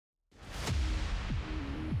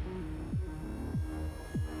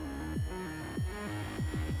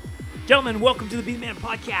Gentlemen, welcome to the P.A.M.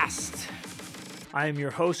 podcast. I am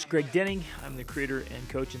your host, Greg Denning. I'm the creator and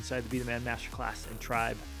coach inside the P.A.M. Masterclass and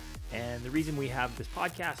Tribe. And the reason we have this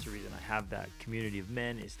podcast, the reason I have that community of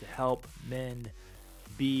men is to help men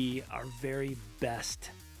be our very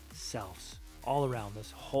best selves all around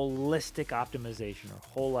this holistic optimization or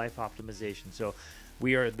whole life optimization. So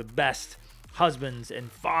we are the best husbands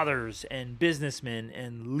and fathers and businessmen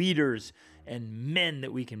and leaders and men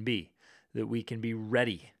that we can be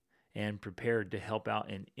ready and prepared to help out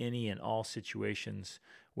in any and all situations,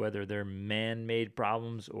 whether they're man-made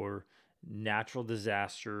problems or natural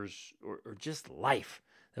disasters or just life,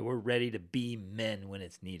 that we're ready to be men when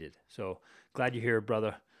it's needed. So glad you're here,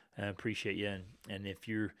 brother. I appreciate you. And if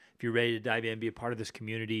you're ready to dive in, be a part of this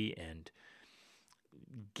community and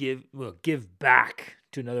give back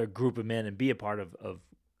to another group of men and be a part of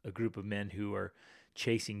a group of men who are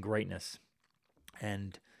chasing greatness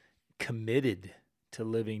and committed to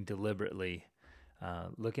living deliberately,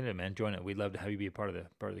 looking at it, man, join it. We'd love to have you be a part of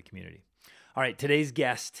the community. All right, today's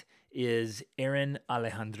guest is Erin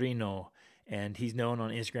Alejandrino, and he's known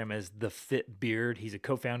on Instagram as the Fit Beard. He's a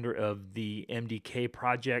co-founder of the MDK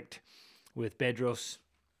project with Bedros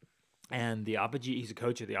and the Apogee. He's a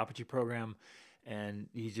coach of the Apogee program, and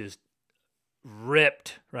he's just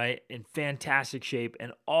ripped, right, in fantastic shape,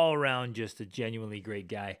 and all around just a genuinely great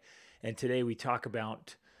guy. And today we talk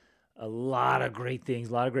about a lot of great things,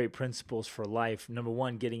 a lot of great principles for life. Number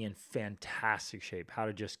one, getting in fantastic shape, how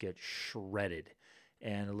to just get shredded,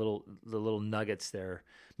 and the little nuggets there,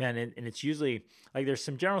 man. And it's usually like there's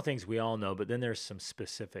some general things we all know, but then there's some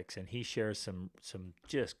specifics, and he shares some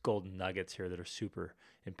just golden nuggets here that are super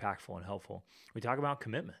impactful and helpful. We talk about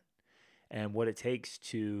commitment and what it takes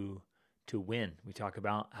to win. We talk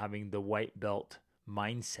about having the white belt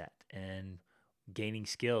mindset and gaining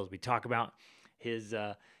skills. We talk about his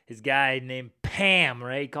guy named P.A.M,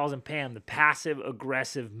 right? He calls him P.A.M, the passive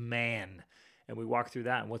aggressive man. And we walk through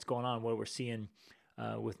that and what's going on, what we're seeing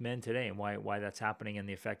with men today, and why that's happening and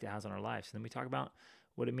the effect it has on our lives. And then we talk about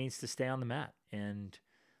what it means to stay on the mat and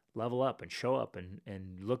level up and show up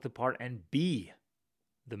and look the part and be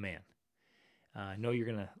the man. I know you're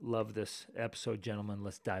going to love this episode, gentlemen.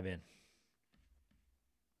 Let's dive in.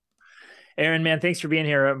 Erin, man, thanks for being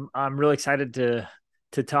here. I'm really excited to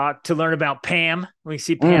learn about P.A.M. We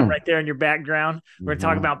see P.A.M right there in your background. We're going to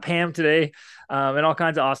talk about P.A.M today and all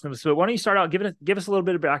kinds of awesomeness. So why don't you start out, give us a little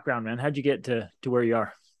bit of background, man. How'd you get to where you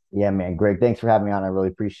are? Yeah, man. Greg, thanks for having me on. I really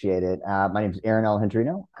appreciate it. My name is Erin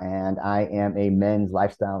Alejandrino, and I am a men's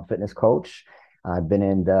lifestyle and fitness coach. I've been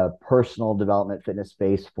in the personal development fitness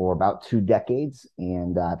space for about 2 decades,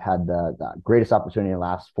 and I've had the greatest opportunity in the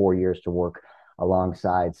last 4 years to work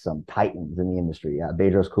alongside some titans in the industry.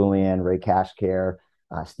 Bedros Keuilian, Ray Cashcare,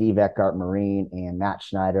 Steve Eckhart Marine, and Matt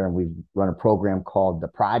Schneider. And we've run a program called The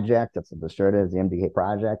Project. That's what the shirt is, the MDK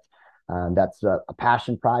Project. That's a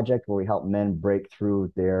passion project where we help men break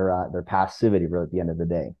through their passivity really at the end of the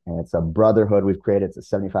day. And it's a brotherhood we've created.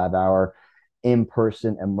 It's a 75-hour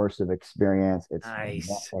in-person immersive experience. It's nice.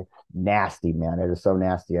 It's nasty, man. It is so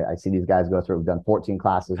nasty. I see these guys go through. We've done 14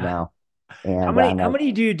 classes now. And how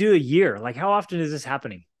many do you do a year? Like, how often is this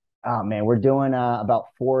happening? Oh man, we're doing about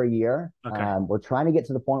 4 a year. Okay. We're trying to get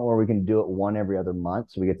to the point where we can do it 1 every other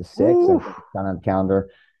month, so we get to 6 and down on the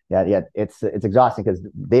calendar. Yeah, it's exhausting because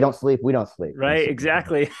they don't sleep, we don't sleep. Right,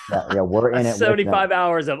 exactly. Yeah, we're in it. 75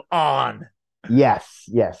 hours of on. Yes,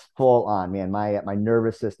 full on, man. My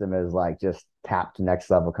nervous system is like just tapped to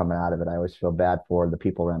next level coming out of it. I always feel bad for the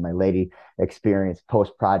people around. My lady experienced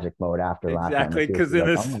post-project mode after exactly because then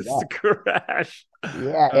this is a crash.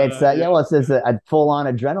 Yeah, it's a full-on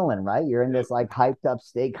adrenaline, right? You're in this like hyped up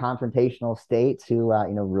state, confrontational state to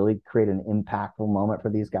really create an impactful moment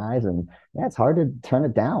for these guys, and yeah, it's hard to turn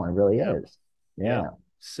it down. It really is. Yeah,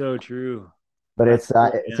 so true. But it's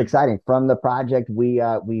exciting. From the project, we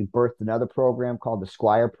birthed another program called the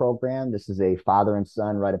Squire program. This is a father and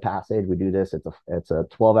son rite of passage. We do this. It's a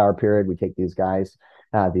 12-hour period. We take these guys,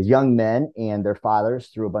 these young men and their fathers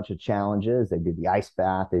through a bunch of challenges. They do the ice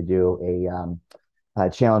bath. They do a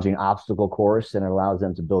challenging obstacle course, and it allows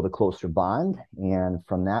them to build a closer bond. And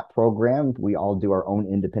from that program, we all do our own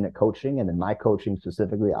independent coaching. And in my coaching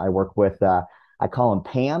specifically, I work with I call him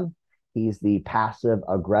P.A.M. He's the passive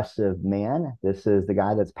aggressive man. This is the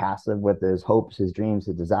guy that's passive with his hopes, his dreams,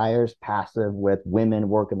 his desires, passive with women,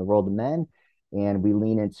 work in the world of men. And we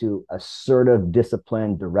lean into assertive,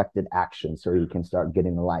 disciplined, directed action so he can start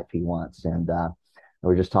getting the life he wants. And we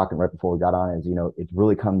were just talking right before we got on is, it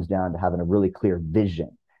really comes down to having a really clear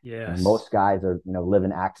vision. Yes. And most guys are,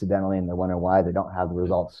 living accidentally, and they're wondering why they don't have the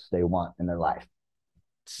results they want in their life.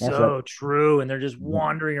 Yeah, so So true. And they're just mm-hmm.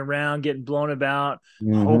 wandering around, getting blown about,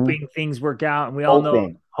 Mm-hmm. hoping things work out. And we all know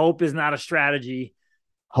Hoping. hope is not a strategy.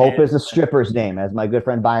 Hope And is a stripper's name, as my good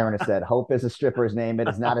friend Byron has said. Hope is a stripper's name. It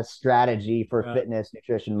is not a strategy for uh, fitness,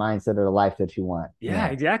 nutrition, mindset, or the life that you want. yeah, Yeah.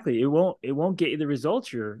 exactly. It won't get you the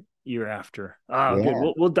results you're after. Oh, good.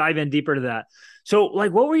 Yeah. We'll dive in deeper to that. So,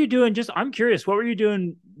 like, what were you doing? Just I'm curious, what were you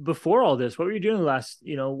doing before all this? What were you doing last,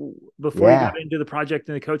 before you got Yeah. into the project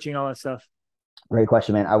and the coaching and all that stuff? Great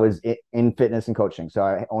question, man. I was in fitness and coaching. So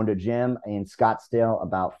I owned a gym in Scottsdale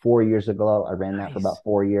about 4 years ago. I ran that for about Nice.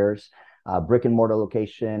 4 years. Brick and mortar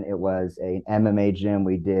location. It was an MMA gym.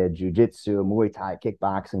 We did jujitsu, Muay Thai,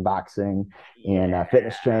 kickboxing, boxing, and Yeah.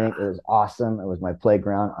 fitness training. It was awesome. It was my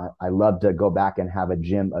playground. I love to go back and have a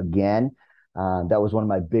gym again. That was one of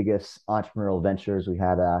my biggest entrepreneurial ventures. We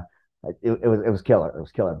had it was killer. It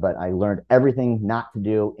was killer. But I learned everything not to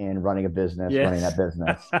do in running a business, running that Yes.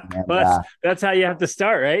 business, and Well, that's how you have to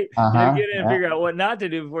start, right? You got to uh-huh. get in and Yeah. figure out what not to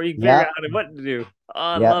do before you can figure Yep. out what to do. Oh,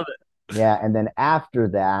 I Yep. love it. Yeah. And then after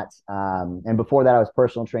that, and before that, I was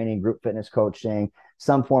personal training, group fitness coaching,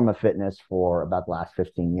 some form of fitness for about the last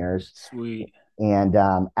 15 years. Sweet. And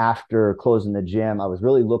after closing the gym, I was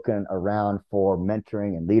really looking around for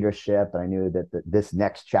mentoring and leadership. And I knew that this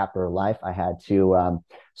next chapter of life, I had to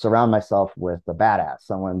surround myself with a badass,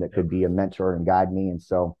 someone that Yep. could be a mentor and guide me. And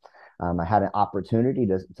so I had an opportunity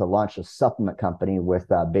to launch a supplement company with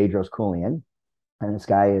Bedros Keuilian. And this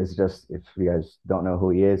guy is just, if you guys don't know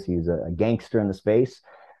who he is, he's a gangster in the space,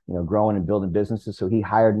 growing and building businesses. So he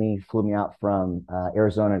hired me, flew me out from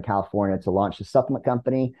Arizona and California to launch a supplement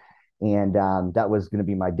company. And that was going to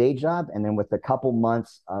be my day job. And then with a couple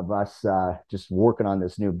months of us just working on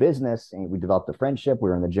this new business, and we developed a friendship. We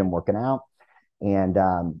were in the gym working out. And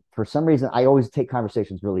for some reason, I always take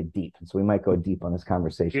conversations really deep. And so we might go deep on this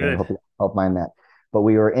conversation. I Good. hope you help mind that. But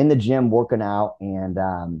we were in the gym working out, and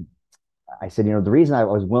I said, the reason I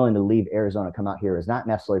was willing to leave Arizona, come out here, is not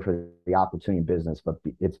necessarily for the opportunity in business, but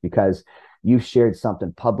it's because you shared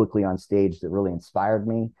something publicly on stage that really inspired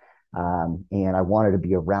me, and I wanted to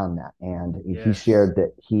be around that. And he Yes. shared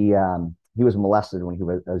that he was molested when he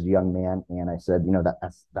was as a young man, and I said,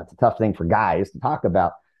 that's a tough thing for guys to talk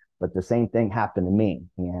about, but the same thing happened to me,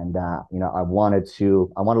 and I want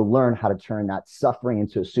to learn how to turn that suffering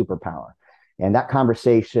into a superpower. And that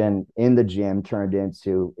conversation in the gym turned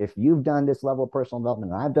into, if you've done this level of personal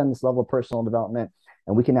development and I've done this level of personal development,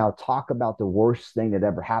 and we can now talk about the worst thing that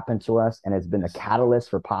ever happened to us and it's been a Yes. catalyst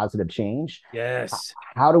for positive change. Yes.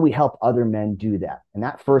 How do we help other men do that? And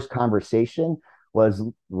that first conversation was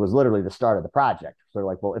literally the start of the project. So we're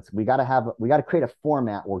like, well, we got to create a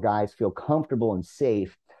format where guys feel comfortable and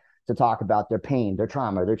safe to talk about their pain, their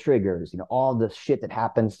trauma, their triggers, all the shit that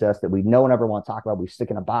happens to us that we no one ever want to talk about. We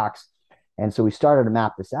stick in a box. And so we started to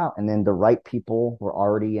map this out. And then the right people were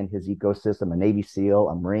already in his ecosystem: a Navy SEAL,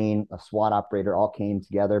 a Marine, a SWAT operator, all came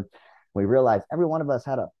together. We realized every one of us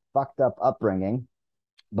had a fucked up upbringing,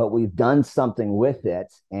 but we've done something with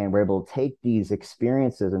it. And we're able to take these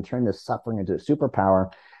experiences and turn this suffering into a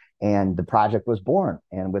superpower. And the project was born.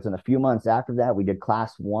 And within a few months after that, we did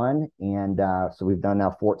class one. And so we've done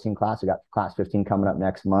now 14 classes. We got class 15 coming up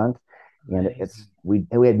next month. And Amazing.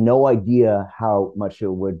 we had no idea how much it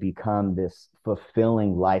would become this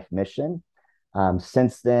fulfilling life mission.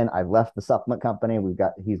 Since then, I've left the supplement company.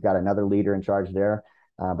 He's got another leader in charge there.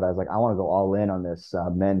 But I was like, I want to go all in on this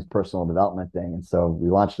men's personal development thing. And so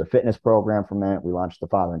we launched a fitness program from it. We launched the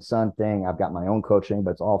father and son thing. I've got my own coaching,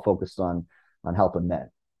 but it's all focused on helping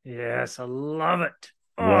men. Yes, I love it.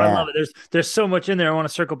 Oh, I love Yeah. it. There's so much in there I want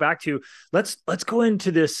to circle back to. Let's go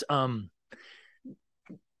into this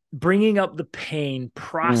bringing up the pain, Mm,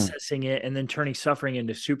 processing it, and then turning suffering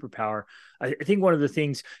into superpower. I think one of the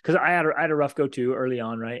things, because I had a rough go to early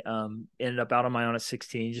on, right? Ended up out on my own at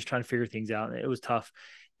 16, just trying to figure things out. It was tough,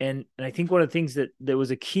 and I think one of the things that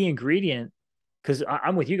was a key ingredient, because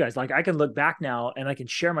I'm with you guys. Like I can look back now and I can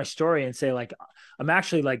share my story and say like I'm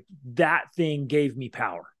actually like that thing gave me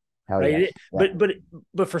power, hell right? yes. Yeah.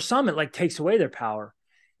 But for some it like takes away their power,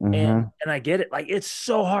 and Mm-hmm. and I get it. Like it's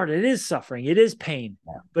so hard. It is suffering. It is pain.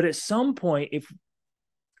 Yeah. But at some point, if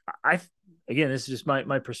I again, this is just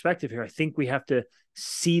my perspective here. I think we have to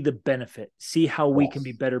see the benefit, see how we can be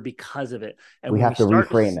Yes. better because of it. And We when we have to start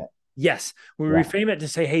to, reframe it. yes, when we Yeah. reframe it to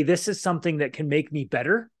say, hey, this is something that can make me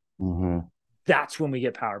better, Mm-hmm. that's when we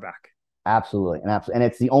get power back. Absolutely. And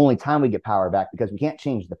it's the only time we get power back, because we can't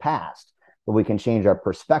change the past, but we can change our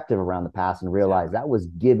perspective around the past and realize Exactly. that was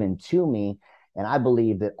given to me. And I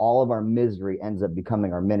believe that all of our misery ends up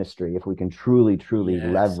becoming our ministry if we can truly, truly Yes.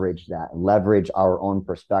 leverage that, leverage our own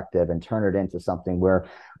perspective and turn it into something where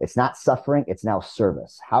it's not suffering, it's now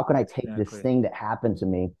service. How can I take this Exactly. thing that happened to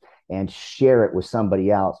me and share it with somebody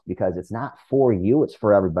else? Because it's not for you, it's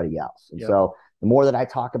for everybody else. And Yep. so the more that I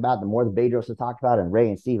talk about, the more the Bedros have talked about, and Ray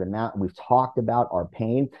and Steve and Matt, we've talked about our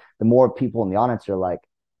pain, the more people in the audience are like,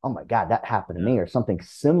 oh my God, that happened to Yeah. me, or something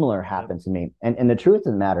similar Yep. happened to me. And the truth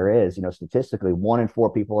of the matter is, statistically, 1 in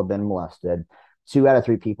 4 people have been molested. 2 out of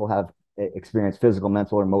 3 people have experienced physical,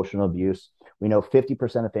 mental, or emotional abuse. We know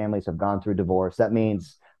 50% of families have gone through divorce. That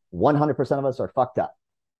means 100% of us are fucked up.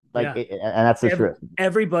 Yeah. And that's the truth.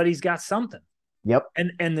 Everybody's got something. Yep.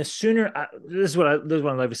 And the sooner this is what I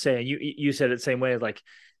love to say. And you said it the same way. Like,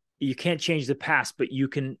 you can't change the past, but you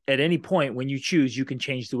can, at any point when you choose, you can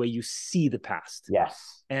change the way you see the past.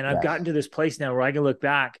 Yes. And I've Yes. gotten to this place now where I can look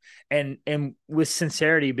back and with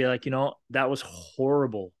sincerity be like, that was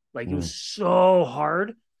horrible. Like, it was Mm. so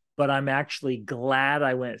hard, but I'm actually glad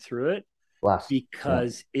I went through it Blessed. Yep.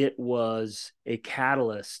 because it was a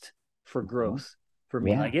catalyst for Mhm. growth for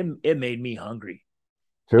me. Yeah. Like, it made me hungry.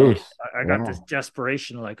 And Truth. I got Yeah. this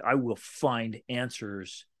desperation, like, I will find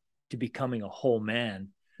answers to becoming a whole man.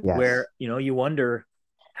 Yes. Where, you wonder,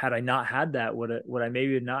 had I not had that, would I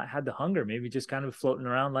maybe have not had the hunger? Maybe just kind of floating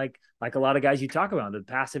around like a lot of guys you talk about, the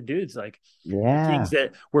passive dudes, like the things Yeah.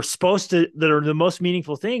 that we're supposed to, that are the most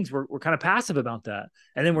meaningful things. We're kind of passive about that,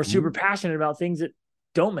 and then we're super Mhm. passionate about things that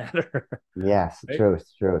don't matter. Yes, Right? truth,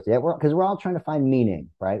 truth. Yeah, because we're all trying to find meaning,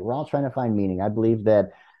 right? We're all trying to find meaning. I believe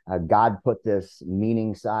that God put this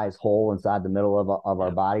meaning-sized hole inside the middle of our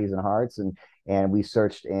Yep. bodies and hearts, and we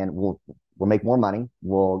searched, and we'll make more money.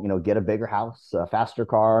 We'll get a bigger house, a faster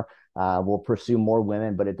car. We'll pursue more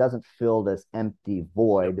women, but it doesn't fill this empty Yep.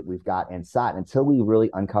 void that we've got inside until we really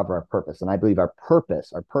uncover our purpose. And I believe our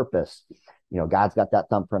purpose, God's got that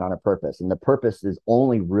thumbprint on our purpose, and the purpose is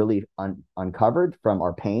only really uncovered from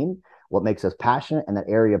our pain, what makes us passionate, and that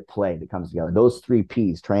area of play that comes together. Those 3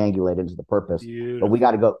 P's triangulate into the purpose. But we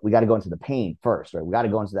got Beautiful. to go. We got to go into the pain first, right? We got to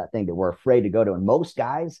Yep. go into that thing that we're afraid to go to. And most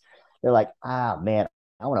guys, they're like, man,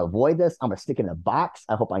 I want to avoid this. I'm gonna stick it in a box.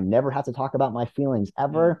 I hope I never have to talk about my feelings Yep.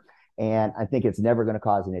 ever. And I think it's never going to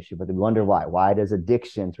cause an issue. But they wonder Yep. why. Why does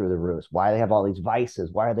addiction through the roof? Why do they have all these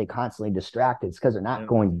vices? Why are they constantly distracted? It's because they're not Yep.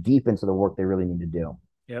 going deep into the work they really need to do.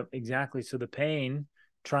 Yep, exactly. So the pain,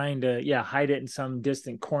 trying to, hide it in some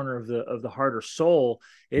distant corner of the heart or soul,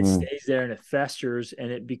 it Mm, stays there and it festers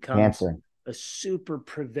and it becomes cancer. a super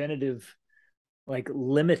preventative, like,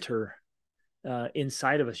 limiter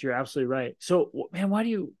inside of us. You're absolutely right. So, man, why are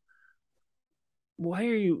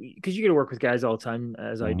you, because you get to work with guys all the time,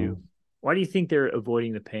 as I do. Mhm. Why do you think they're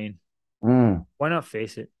avoiding the pain? Mm. Why not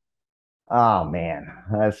face it? Oh man,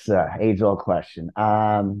 that's an age-old question.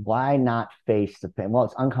 Why not face the pain? Well,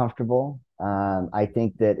 it's uncomfortable. I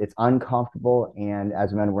think that it's uncomfortable, and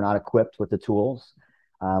as men, we're not equipped with the tools.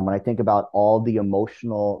 When I think about all the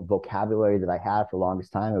emotional vocabulary that I had for the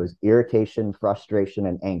longest time, it was irritation, frustration,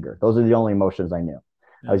 and anger. Those are the only emotions I knew.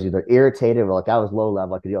 I Yeah, was either irritated, or like that was low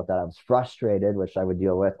level, I could deal with that. I was frustrated, which I would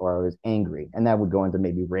deal with, or I was angry, and that would go into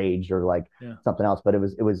maybe rage or like yeah, something else. But it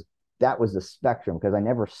was that was the spectrum because I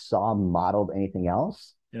never saw modeled anything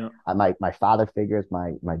else. yeah. My father figures,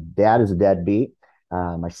 my dad is a deadbeat.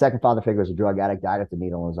 My second father figure was a drug addict, died at the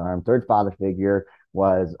needle in his arm. Third father figure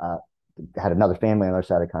was had another family on the other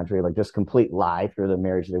side of the country, like just complete lie through the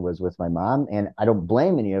marriage that was with my mom. And I don't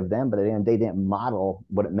blame any of them, but at the end of the day, they didn't model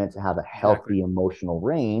what it meant to have a Exactly. healthy emotional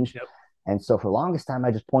range. Yep. And so for the longest time,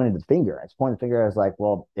 I just pointed the finger. I just pointed the finger. I was like,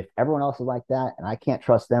 well, if everyone else is like that and I can't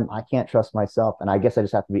trust them, I can't trust myself. And I guess I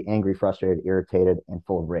just have to be angry, frustrated, irritated, and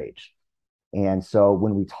full of rage. And so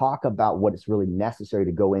when we talk about what is really necessary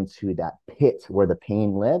to go into that pit where the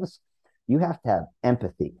pain lives, you have to have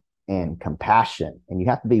empathy and compassion, and you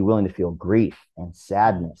have to be willing to feel grief and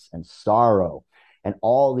sadness and sorrow and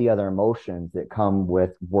all the other emotions that come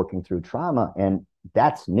with working through trauma. And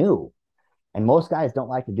that's new. And most guys don't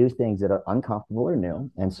like to do things that are uncomfortable or Yeah.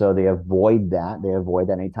 new. And so they avoid that. They avoid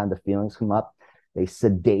that anytime the feelings come up. They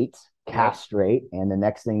sedate, Yep. castrate. And the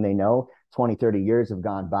next thing they know, 20, 30 years have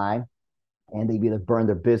gone by and they've either burned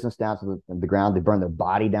their business down to the ground, they burn their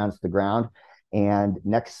body down to the ground. And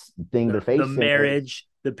next thing they're The facing is, marriage,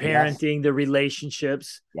 the yes, parenting, the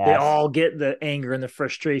relationships, they yes, all get the anger and the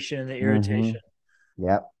frustration and the mm-hmm, irritation,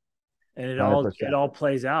 yep, and it 100%. all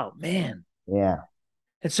plays out, man. Yeah,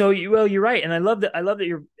 And so you're right, and I love that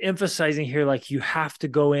you're emphasizing here, like, you have to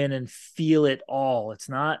go in and feel it all. It's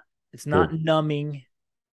not true. numbing,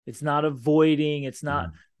 it's not avoiding, it's not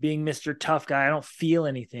Mm. being Mr. Tough Guy. I don't feel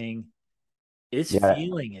anything. It's Yeah,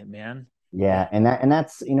 feeling it, man. Yeah, and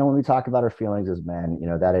that's when we talk about our feelings as men,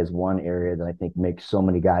 that is one area that I think makes so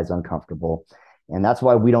many guys uncomfortable. And that's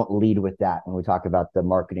why we don't lead with that when we talk about the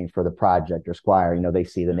marketing for the project or Squire. They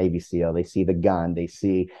see the Navy SEAL, they see the gun, they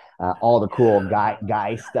see all the cool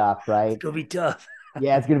guy stuff, It's right? gonna be tough.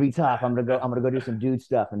 Yeah, it's gonna be tough. I'm gonna go do some dude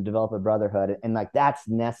stuff and develop a brotherhood. And like that's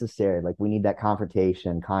necessary. Like we need that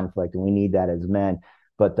confrontation, conflict, and we need that as men.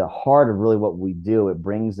 But the heart of really what we do, it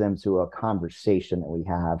brings them to a conversation that we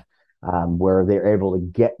have where they're able to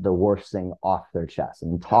get the worst thing off their chest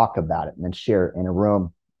and Yep. talk about it and then share it in a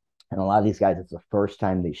room. And a lot of these guys, it's the first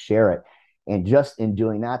time they share it. And just in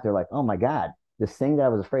doing that, they're like, oh my God, this thing that I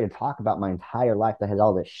was afraid to talk about my entire life that has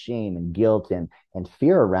all this shame and guilt and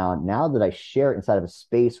fear around. Now that I share it inside of a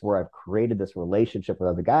space where I've created this relationship with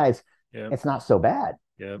other guys, Yep. it's not so bad.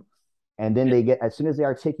 Yep. And then And they get, as soon as they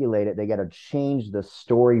articulate it, they got to change the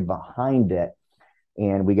story behind it.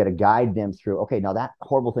 And we got to guide them through, okay, now that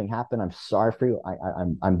horrible thing happened. I'm sorry for you.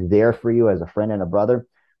 I'm there for you as a friend and a brother,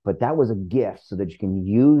 but that was a gift so that you can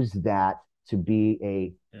use that to be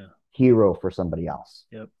a yeah. hero for somebody else.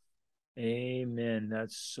 Yep. Amen.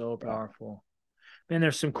 That's so Yeah. powerful. Man,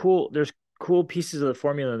 there's cool pieces of the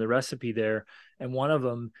formula and the recipe there, and one of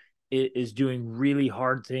them is doing really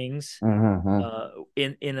hard things Mm-hmm.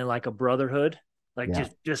 in like a brotherhood, like Yeah.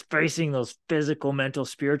 just facing those physical, mental,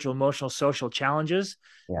 spiritual, emotional, social challenges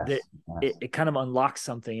that Yes. Yes. it kind of unlocks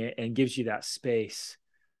something and gives you that space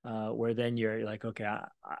where then you're like, okay,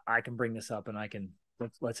 I can bring this up and I can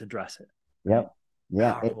let's address it, right? Yep.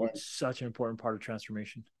 Yeah. Powerful. It's such an important part of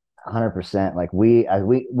transformation. 100%. Like we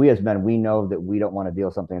as men, we know that we don't want to deal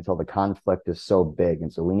with something until the conflict is so big,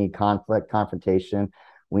 and so we need conflict, confrontation.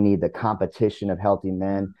 We need the competition of healthy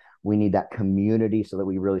men. We need that community so that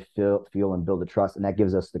we really feel and build the trust, and that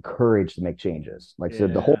gives us the courage to make changes. Like so,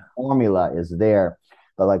 the whole Yeah. formula is there,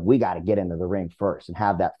 but like we got to get into the ring first and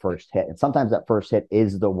have that first hit. And sometimes that first hit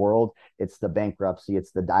is the world. It's the bankruptcy.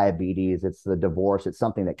 It's the diabetes. It's the divorce. It's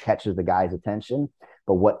something that catches the guy's attention,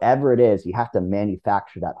 but whatever it is, you have to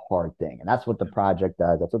manufacture that hard thing. And that's what the project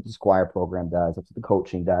does. That's what the Squire program does. That's what the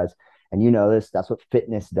coaching does. And this, that's what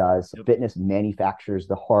fitness does. Yep. Fitness manufactures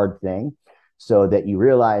the hard thing so that you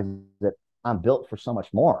realize that I'm built for so much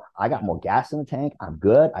more. I got more gas in the tank. I'm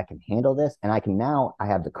good. I can handle this. And I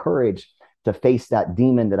have the courage to face that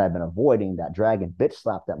demon that I've been avoiding, that dragon, bitch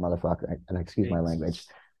slap that motherfucker. And excuse my language.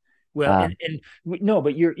 Well, Uh, no,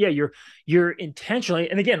 but you're intentionally,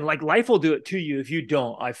 and again, like life will do it to you if you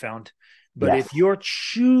don't, I found. But if yes. you're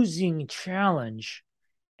choosing challenge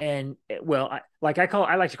and well, I like to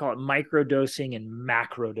call it micro dosing and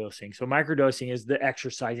macro dosing. So micro dosing is the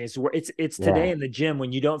exercise. It's today Yeah. in the gym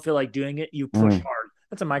when you don't feel like doing it, you push Mm, hard.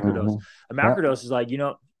 That's a microdose. mm-hmm. A Yep. macrodose is like,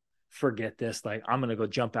 forget this. Like I'm gonna go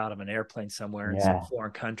jump out of an airplane somewhere in some Yeah.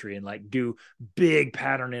 foreign country and like do big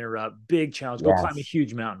pattern interrupt, big challenge, go climb a Yes.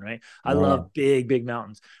 huge mountain, right? I Yeah. love big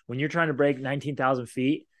mountains. When you're trying to break 19,000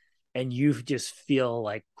 feet and you just feel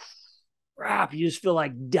like crap, you just feel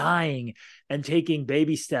like dying and taking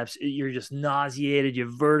baby steps, you're just nauseated, you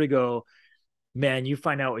have vertigo, man, you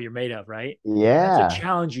find out what you're made of, right? And that's a Yeah.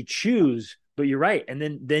 challenge you choose, but you're right. And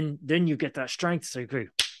then you get that strength to say, okay,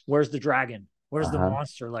 where's the dragon? Where's the Uh-huh.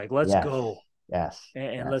 monster? Like, let's Yes. go Yes.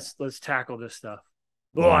 and Yes. let's tackle this stuff.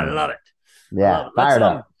 Oh, Yeah, I love man. it. I love Yeah. it. Fired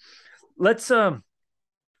up. Let's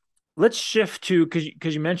let's shift to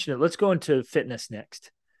because you mentioned it. Let's go into fitness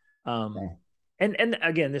next. Um, Okay. and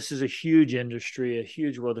again, this is a huge industry, a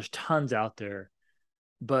huge world. There's tons out there,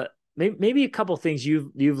 but maybe a couple things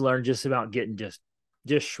you've learned just about getting just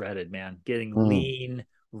shredded, man. Getting Mm. lean,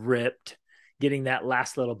 ripped, getting that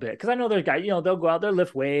last little bit. Because I know there's guys, they'll go out there,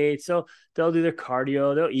 lift weights, so they'll do their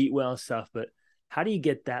cardio, they'll eat well and stuff. But how do you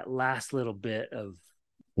get that last little bit of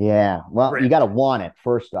Yeah. Well, you got to ripped? want it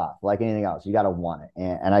first off, like anything else. You got to want it.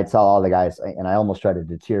 And I tell all the guys, and I almost try to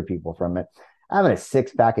deter people from it. Having a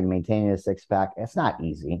six pack and maintaining a six pack, it's not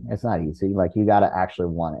easy. It's not easy. Like you got to actually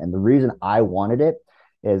want it. And the reason I wanted it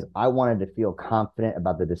is I wanted to feel confident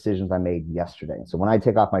about the decisions I made yesterday. So when I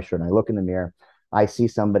take off my shirt and I look in the mirror, I see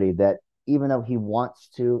somebody that even though he wants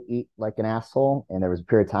to eat like an asshole, and there was a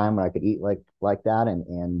period of time when I could eat like that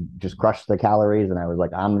and just crush the calories, and I was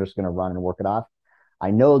like, I'm just gonna run and work it off.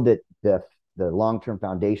 I know that the long term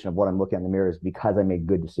foundation of what I'm looking at in the mirror is because I made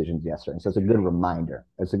good decisions yesterday. So it's a good reminder.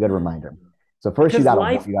 It's a good reminder. So first Because you gotta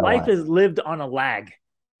life want it. is lived on a lag,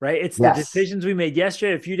 right? It's the Yes. decisions we made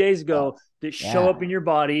yesterday, a few days Yes. ago, that show Yeah. up in your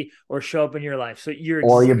body or show up in your life. So you're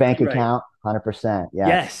Or your bank exactly right. account, 100%.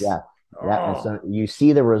 Yes. Yes. Yeah. Yeah. And Oh, so you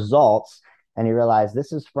see the results and you realize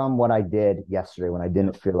this is from what I did yesterday when I yep.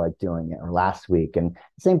 didn't feel like doing it or last week. And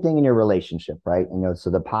same thing in your relationship, right? So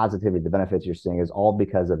the positivity, the benefits you're seeing is all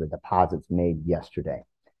because of the deposits made yesterday.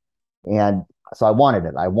 And so I wanted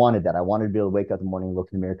it. I wanted that. I wanted to be able to wake up in the morning and look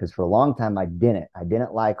in the mirror because for a long time I didn't. I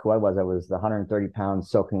didn't like who I was. I was the 130-pound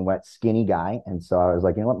soaking wet skinny guy. And so I was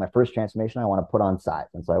like, you know what? My first transformation, I want to put on size.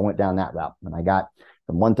 And so I went down that route. And I got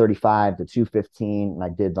from 135 to 215. And I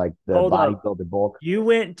did like the Hold up. bodybuilder bulk. You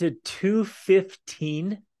went to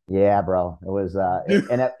 215? Yeah, bro. It was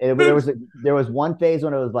there was one phase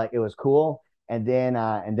when it was like it was cool, and then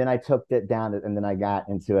I took it down, and then I got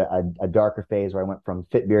into a darker phase where I went from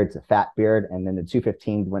fit beard to fat beard, and then the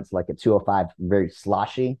 215 went to like a 205, very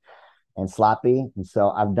sloshy and sloppy. And so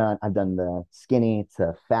I've done the skinny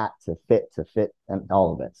to fat to fit and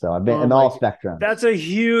all of it. So I've been Oh in my all God. spectrums. That's a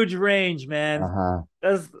huge range, man. Uh-huh.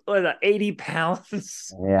 That's what, 80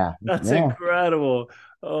 pounds. Yeah. That's Yeah. incredible.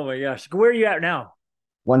 Oh my gosh. Where are you at now?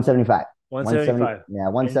 175. 170, 175. yeah,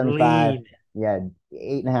 And 175. lean. Yeah,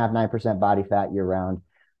 8.5, 9% body fat year round.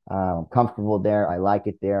 Comfortable there. I like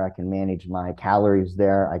it there. I can manage my calories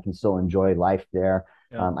there. I can still enjoy life there.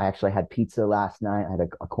 Yep. I actually had pizza last night. I had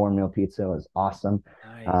a cornmeal pizza. It was awesome.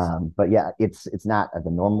 Nice. But yeah, it's not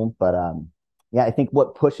the normal. But yeah, I think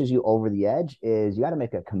what pushes you over the edge is you got to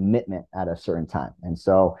make a commitment at a certain time. And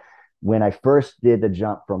so when I first did the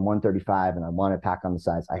jump from 135 and I wanted to pack on the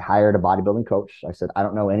size, I hired a bodybuilding coach. I said, I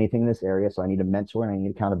don't know anything in this area, so I need a mentor and I need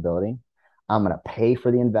accountability. I'm going to pay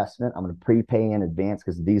for the investment. I'm going to prepay in advance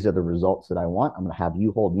because these are the results that I want. I'm going to have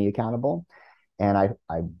you hold me accountable. And I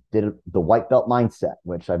did the white belt mindset,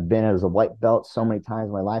 which I've been as a white belt so many times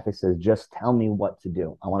in my life. It says, just tell me what to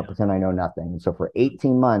do. I want to Yeah. pretend I know nothing. And so for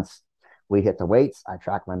 18 months, we hit the weights. I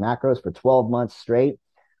tracked my macros for 12 months straight.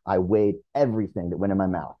 I weighed everything that went in my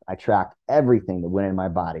mouth. I tracked everything that went in my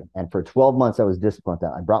body. And for 12 months, I was disciplined with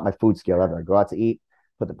that. I brought my food scale ever. I go out to eat,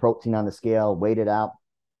 put the protein on the scale, weighed it out,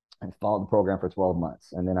 and followed the program for 12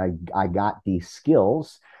 months. And then I got these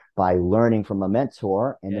skills by learning from a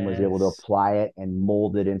mentor and then was able to Yes. apply it and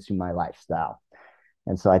mold it into my lifestyle.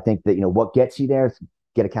 And so I think that, what gets you there is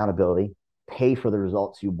get accountability, pay for the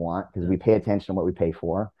results you want because Yeah. we pay attention to what we pay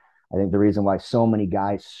for. I think the reason why so many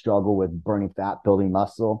guys struggle with burning fat, building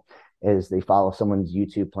muscle is they follow someone's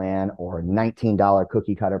YouTube plan or $19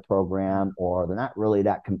 cookie cutter program, or they're not really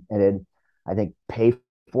that committed. I think pay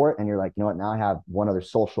for it. And you're like, you know what? Now I have one other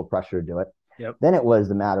social pressure to do it. Yep. Then it was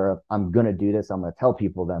the matter of, I'm going to do this. I'm going to tell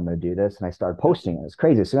people that I'm going to do this. And I started Yep. posting it. It's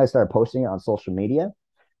crazy. As soon as I started posting it on social media,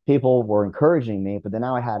 people were encouraging me, but then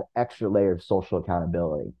now I had extra layer of social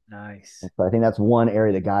accountability. Nice. And so I think that's one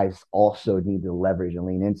area that guys also need to leverage and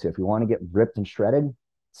lean into. If you want to get ripped and shredded,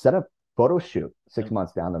 set up photo shoot six Yep.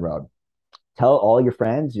 months down the road. Tell all your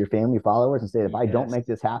friends, your family, followers, and say, if I don't Yes. make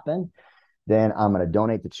this happen, then I'm going to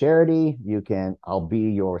donate to charity. I'll be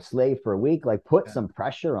your slave for a week. Like put Yeah. some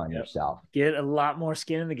pressure on Yep. yourself. Get a lot more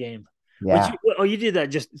skin in the game. What you Yeah. oh you did that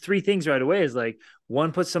just three things right away is like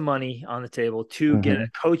one, put some money on the table, two, get Mm-hmm. a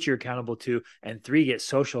coach you're accountable to, and three, get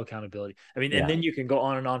social accountability. I mean, and Yeah. then you can go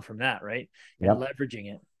on and on from that, right? And Yep.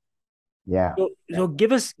 leveraging it. Yeah. So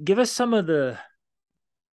give us some of the.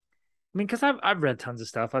 I mean, because I've read tons of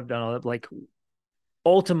stuff. I've done all that. Like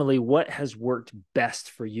ultimately, what has worked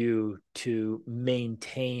best for you to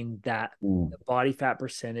maintain that Mm. body fat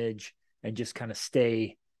percentage and just kind of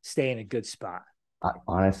stay in a good spot?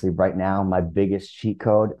 Honestly, right now, my biggest cheat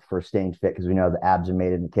code for staying fit, because we know the abs are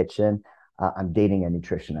made in the kitchen. I'm dating a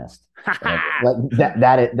nutritionist. Like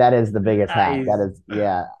that is the biggest hack. That Nice. is,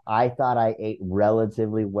 yeah. I thought I ate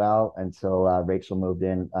relatively well until Rachel moved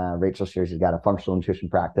in. Rachel shares she's got a functional nutrition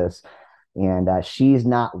practice, and she's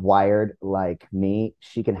not wired like me.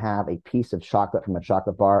 She can have a piece of chocolate from a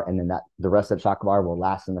chocolate bar, and then that the rest of the chocolate bar will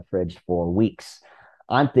last in the fridge for weeks.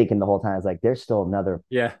 I'm thinking the whole time, I was like, there's still another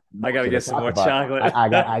Yeah, I got to of the get some more chocolate bar. chocolate. I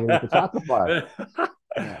gotta get the chocolate bar.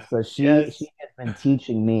 Yeah. So she Yes. has been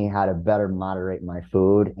teaching me how to better moderate my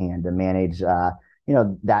food and to manage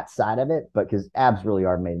that side of it. But because abs really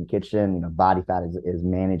are made in the kitchen, body fat is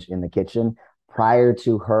managed in the kitchen. Prior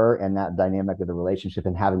to her and that dynamic of the relationship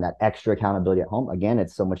and having that extra accountability at home, again,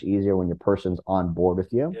 it's so much easier when your person's on board with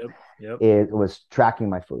you. Yep. Yep. It was tracking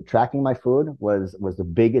my food. Tracking my food was the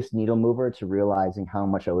biggest needle mover to realizing how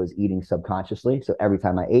much I was eating subconsciously. So every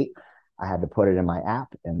time I ate, I had to put it in my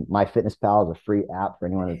app. And MyFitnessPal is a free app for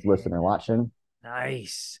anyone that's listening or watching.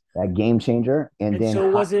 Nice. That game changer. And And then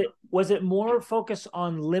so was it more focused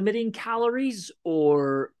on limiting calories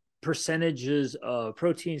or percentages of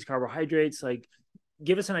proteins, carbohydrates? Like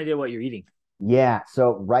give us an idea of what you're eating. yeah.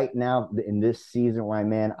 So right now in this season where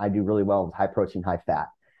I'm in, I do really well with high protein, high fat.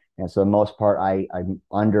 And so the most part, I'm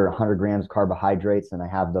under 100 grams of carbohydrates, and I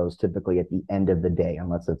have those typically at the end of the day,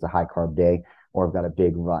 unless it's a high carb day or I've got a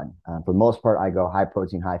big run. For the most part, I go high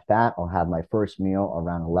protein, high fat. I'll have my first meal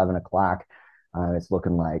around 11 o'clock. It's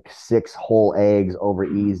looking like 6 whole eggs over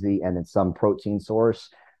easy, and then some protein source.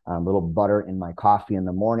 A little butter in my coffee in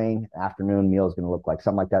the morning. Afternoon meal is going to look like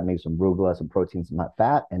something like that, maybe some arugula, some protein, some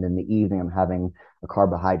fat. And in the evening, I'm having a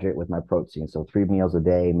carbohydrate with my protein. So 3 meals a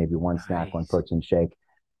day, maybe one snack, one Nice. protein shake.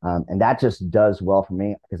 And that just does well for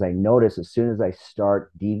me because I notice as soon as I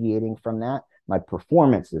start deviating from that, my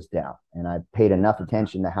performance is down. And I paid enough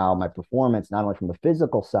attention to how my performance, not only from the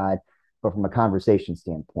physical side, but from a conversation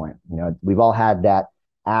standpoint. We've all had that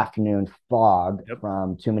afternoon fog Yep.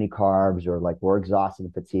 from too many carbs, or like we're exhausted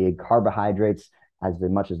and fatigued. Carbohydrates, as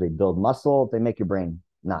much as they build muscle, they make your brain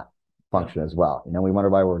not Yep. function as well. We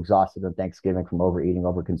wonder why we're exhausted on Thanksgiving from overeating,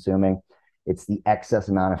 over consuming. It's the excess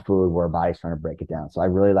amount of food where our body's trying to break it down. So I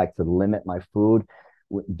really like to limit my food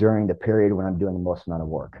during the period when I'm doing the most amount of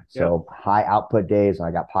work. Yep. So high output days, when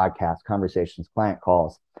I got podcasts, conversations, client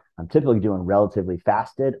calls, I'm typically doing relatively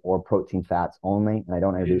fasted or protein fats only, and I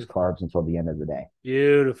don't introduce Beautiful. carbs until the end of the day.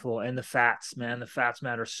 Beautiful. And the fats, man, the fats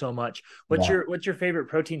matter so much. What's Yeah, your favorite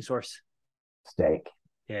protein source? steak,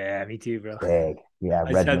 Yeah, me too, bro. steak. Yeah,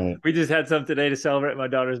 red meat. We just had some today to celebrate my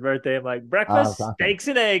daughter's birthday. I'm like, Oh, that's breakfast, awesome. steaks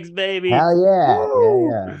and eggs, baby. Hell yeah, yeah, Woo!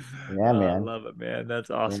 yeah, yeah, I man. love it, man.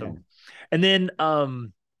 That's Yeah. awesome. And then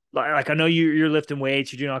like I know you're lifting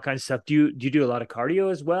weights, you're doing all kinds of stuff. Do you do a lot of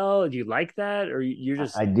cardio as well? Do you like that? Or you're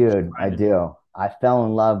just I do, I grinding? do. I fell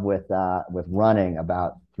in love with running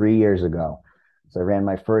about 3 years ago. So I ran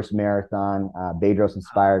my first marathon. Bedros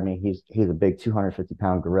inspired me. He's a big 250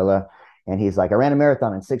 pound gorilla, and he's like, I ran a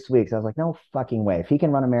marathon in 6 weeks. I was like, no fucking way. If he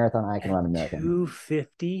can run a marathon, I can At run a marathon.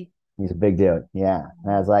 250? He's a big dude. Yeah.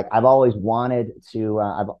 And I was like, I've always wanted to,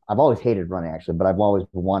 I've always hated running actually, but I've always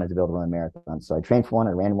wanted to be able to run a marathon. So I trained for one.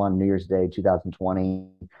 I ran one New Year's Day, 2020.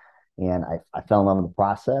 And I fell in love with the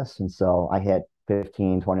process. And so I hit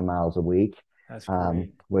 15, 20 miles a week That's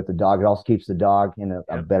great. with the dog. It also keeps the dog in a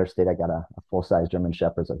Yep. better state. I got a full size German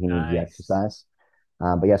Shepherd, so he needs the Nice. exercise.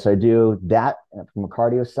 But yes, I do that from a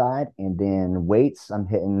cardio side, and then weights. I'm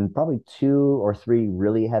hitting probably 2 or 3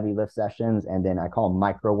 really heavy lift sessions, and then I call them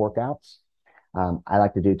micro workouts. I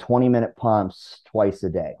like to do 20-minute pumps twice a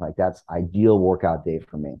day. Like that's ideal workout day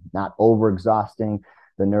for me. Not over exhausting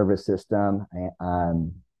the nervous system,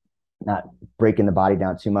 not breaking the body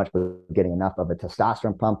down too much, but getting enough of a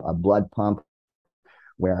testosterone pump, a blood pump,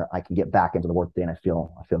 where I can get back into the workday and I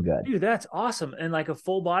feel good. Dude, that's awesome. And like a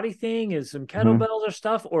full body thing is some Mm-hmm. kettlebells or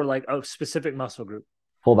stuff, or like a specific muscle group.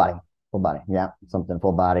 Full body, full body. Yeah, something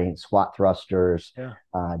full body, squat thrusters, Yeah.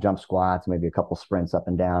 jump squats, maybe a couple sprints up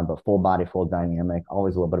and down, but full body, full dynamic.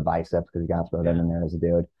 Always a little bit of biceps because you got to throw them Yeah. in there as a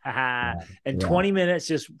dude. Haha. And Yeah. 20 minutes,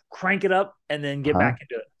 just crank it up and then get Huh? back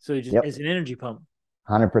into it. So it just Yep. it's an energy pump.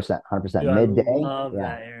 100%. 100%. Dude, I Midday. love Yeah.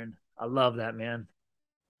 that, Aaron. I love that, man.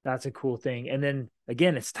 That's a cool thing. And then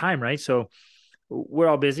again, it's time, right? So we're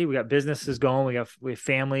all busy. We got businesses going. We have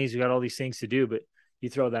families. We got all these things to do. But you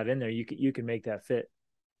throw that in there, you can make that fit.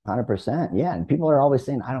 100%. Yeah. And people are always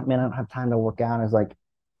saying, I don't have time to work out. It's like,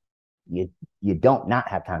 you you don't not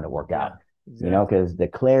have time to work Yeah, out, exactly. because the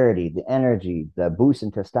clarity, the energy, the boost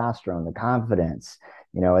in testosterone, the confidence,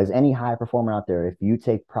 as any high performer out there, if you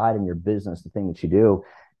take pride in your business, the thing that you do,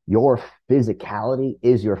 your physicality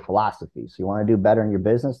is your philosophy. So you want to do better in your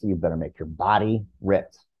business, you better make your body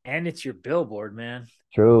ripped. And it's your billboard, man.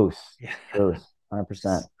 Truth, Yeah. truth,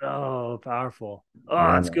 100%. So powerful. Oh,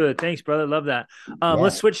 Yeah, that's man. good. Thanks, brother. Love that.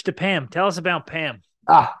 Let's Yeah. switch to Pam. Tell us about Pam.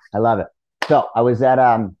 I love it. So I was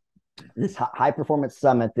at this high performance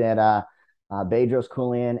summit that Bedros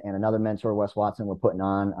Koulian and another mentor, Wes Watson, were putting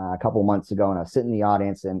on a couple months ago, and I was sitting in the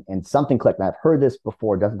audience, and something clicked. And I've heard this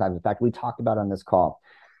before dozens of times. In fact, we talked about it on this call.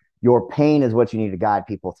 Your pain is what you need to guide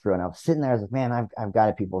people through. And I was sitting there, I was like, man, I've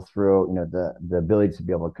guided people through, the ability to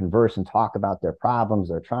be able to converse and talk about their problems,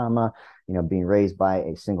 their trauma, being raised by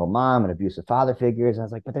a single mom and abusive father figures. And I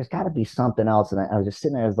was like, but there's got to be something else. And I was just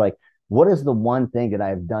sitting there, I was like, what is the one thing that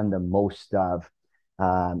I've done the most of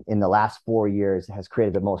in the last 4 years has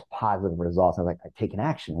created the most positive results? I was like, taking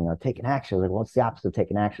action, taking action. I was like, well, what's the opposite of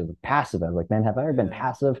taking action? Like passive. I was like, man, have I ever been Yeah.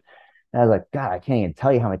 passive? And I was like, God, I can't even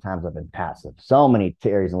tell you how many times I've been passive. So many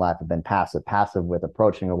areas in life have been passive, passive with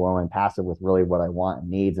approaching a woman, passive with really what I want and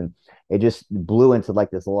needs. And it just blew into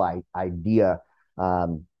like this little idea. I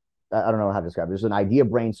don't know how to describe it. There's an idea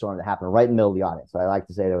brainstorm that happened right in the middle of the audience. So I like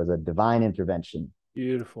to say there was a divine intervention.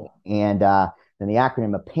 Beautiful. And then the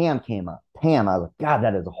acronym of PAM came up. PAM. I was like, God,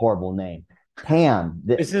 that is a horrible name. PAM.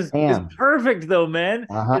 This is PAM. perfect though, man.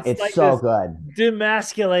 It's It's like so this good.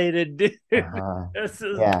 demasculated dude. Uh-huh. This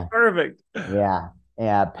is Yeah. perfect. Yeah.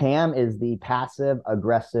 Yeah. Pam is the passive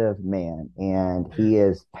aggressive man, and he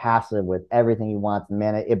is passive with everything he wants. And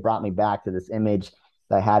man, it brought me back to this image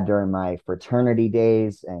that I had during my fraternity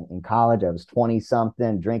days and in college. I was 20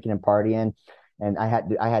 something, drinking and partying. And I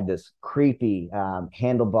had this creepy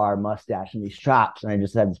handlebar mustache and these chops, and I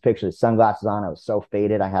just had this picture of sunglasses on. I was so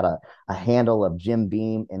faded. I had a handle of Jim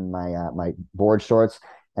Beam in my board shorts,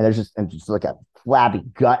 and there's just like a flabby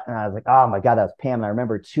gut, and I was like, oh my god, that was P.A.M. And I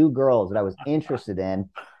remember two girls that I was interested in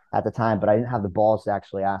at the time, but I didn't have the balls to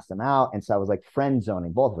actually ask them out, and so I was like friend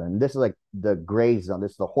zoning both of them. And this is like the gray zone.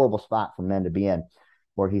 This is the horrible spot for men to be in,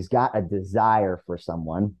 where he's got a desire for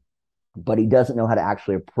someone, but he doesn't know how to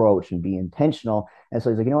actually approach and be intentional. And so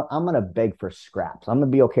he's like, you know what? I'm going to beg for scraps. I'm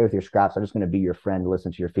going to be okay with your scraps. I'm just going to be your friend,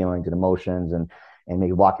 listen to your feelings and emotions, and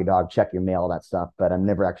maybe walk your dog, check your mail, all that stuff. But I'm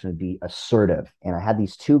never actually going to be assertive. And I had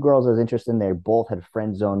these two girls I was interested in. They both had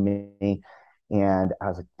friend zoned me. And I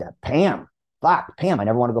was like, P.A.M., fuck, P.A.M., I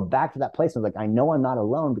never want to go back to that place. I was like, I know I'm not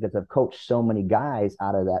alone because I've coached so many guys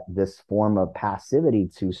out of this form of passivity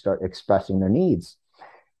to start expressing their needs.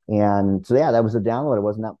 And so, yeah, that was a download. It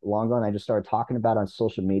wasn't that long ago. And I just started talking about it on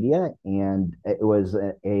social media. And it was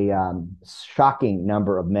a shocking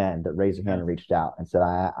number of men that raised their hand and reached out and said,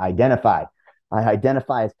 I identify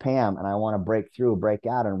as P.A.M. and I want to break through, break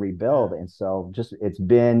out and rebuild. And so just it's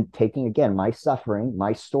been taking, again, my suffering,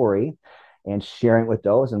 my story, and sharing with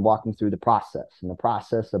those and walking through the process. And the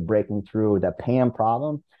process of breaking through the P.A.M.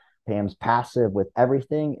 problem. P.A.M.'s passive with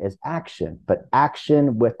everything is action, but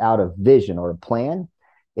action without a vision or a plan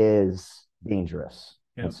is dangerous.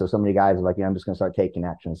 Yep. And so many guys are like, yeah, I'm just going to start taking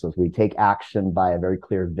action. So we take action by a very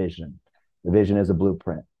clear vision. The vision is a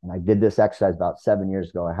blueprint. And I did this exercise about 7 years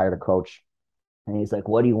ago. I hired a coach and he's like,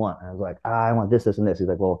 what do you want? And I was like, I want this, this, and this. He's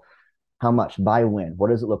like, well, how much? By when?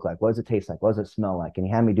 What does it look like? What does it taste like? What does it smell like? And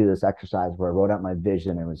he had me do this exercise where I wrote out my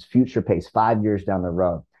vision. It was future pace, 5 years down the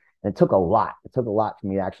road. And it took a lot. It took a lot for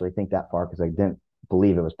me to actually think that far because I didn't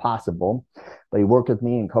believe it was possible. But he worked with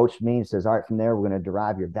me and coached me and says, all right, from there, we're going to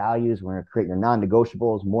derive your values. We're going to create your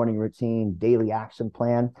non-negotiables, morning routine, daily action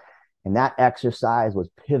plan. And that exercise was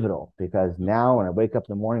pivotal because now when I wake up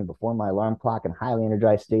in the morning before my alarm clock in highly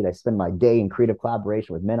energized state, I spend my day in creative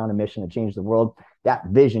collaboration with men on a mission to change the world. That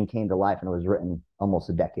vision came to life and it was written almost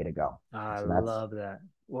a decade ago. I love that.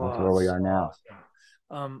 Whoa, that's where we are now.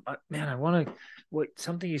 Awesome. Man, I want to,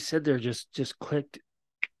 something you said there just clicked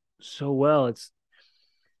so well. It's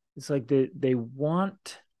like they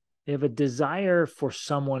have a desire for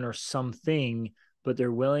someone or something, but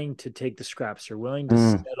they're willing to take the scraps. They're willing to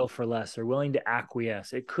settle for less. They're willing to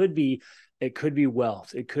acquiesce. It could be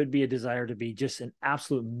wealth. It could be a desire to be just an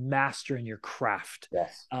absolute master in your craft.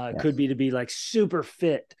 Yes. It could be to be like super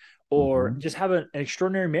fit or just have an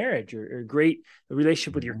extraordinary marriage or a great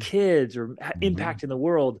relationship with your kids or impact in the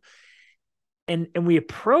world. And we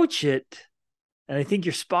approach it, and I think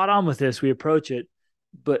you're spot on with this. We approach it,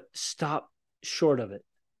 but stop short of it.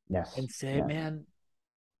 Yes. And say, man,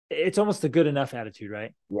 it's almost a good enough attitude,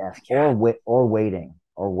 right? Yes. Or waiting,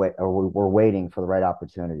 or we're waiting for the right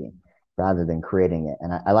opportunity rather than creating it.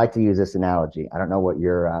 And I like to use this analogy. I don't know what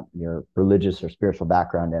your religious or spiritual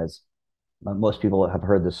background is. Most people have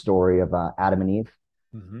heard the story of Adam and Eve.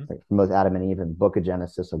 Like from both Adam and Eve in the book of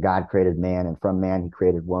Genesis. So God created man, and from man he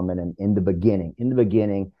created woman. And in the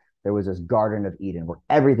beginning, there was this Garden of Eden where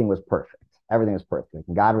everything was perfect. Everything was perfect.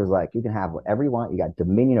 And God was like, you can have whatever you want. You got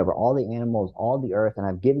dominion over all the animals, all the earth, and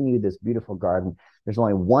I've given you this beautiful garden. There's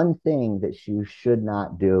only one thing that you should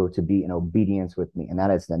not do to be in obedience with me, and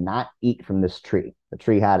that is to not eat from this tree. The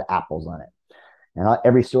tree had apples on it. And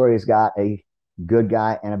every story has got a good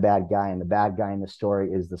guy and a bad guy, and the bad guy in the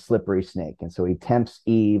story is the slippery snake. And so he tempts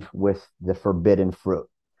Eve with the forbidden fruit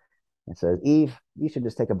and says, Eve, you should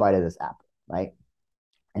just take a bite of this apple, right?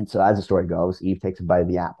 And so as the story goes, Eve takes a bite of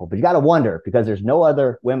the apple. But you got to wonder, because there's no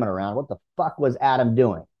other women around, what the fuck was Adam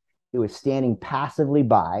doing? He was standing passively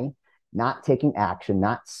by, not taking action,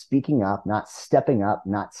 not speaking up, not stepping up,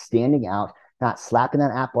 not standing out, not slapping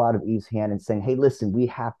that apple out of Eve's hand and saying, hey, listen, we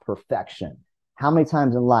have perfection. How many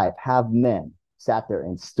times in life have men sat there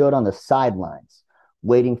and stood on the sidelines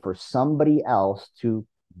waiting for somebody else to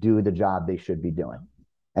do the job they should be doing?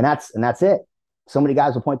 And that's it. So many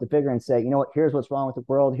guys will point the finger and say, you know what, here's what's wrong with the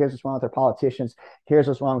world. Here's what's wrong with our politicians. Here's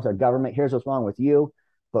what's wrong with our government. Here's what's wrong with you.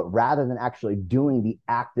 But rather than actually doing the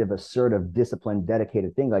active, assertive, disciplined,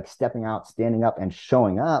 dedicated thing, like stepping out, standing up, and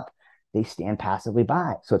showing up, they stand passively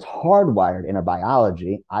by. So it's hardwired in our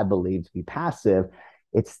biology, I believe, to be passive.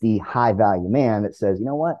 It's the high value man that says, you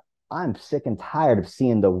know what, I'm sick and tired of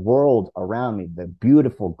seeing the world around me, the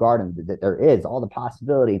beautiful garden that there is, all the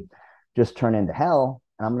possibility, just turn into hell.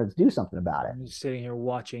 And I'm going to do something about it. I'm just sitting here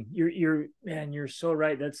watching. You're so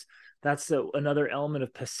right. That's another element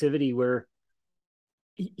of passivity where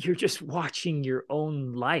you're just watching your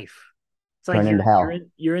own life It's like turn into hell.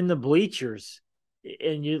 you're in the bleachers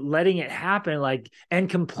and you're letting it happen, like, and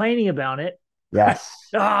complaining about it. Right? Yes.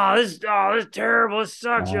 This terrible. This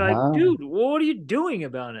sucks. You're like, Uh-huh. dude, what are you doing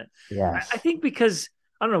about it? I Yes. think because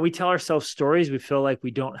I don't know, we tell ourselves stories, we feel like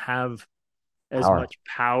we don't have as Power. much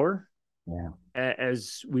power Yeah.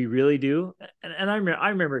 as we really do. And I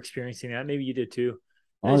remember experiencing that. Maybe you did too.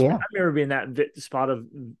 Oh I yeah. remember being that spot of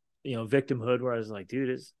victimhood where I was like, dude,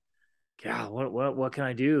 it's yeah, what can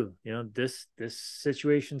I do? This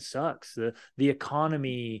situation sucks. The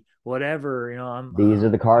economy, whatever. These are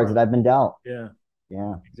the cards that I've been dealt. Yeah,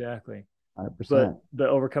 Yeah. exactly. But 100%.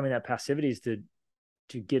 overcoming that passivity is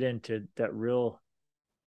to get into that real,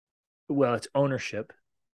 well, it's ownership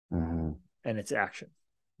Mm-hmm. and it's action.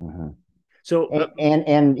 Mm-hmm. So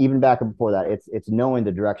And even back before that, it's knowing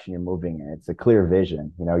the direction you're moving in. It's a clear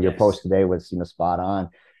vision. Your yes, post today was spot on.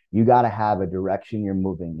 You got to have a direction you're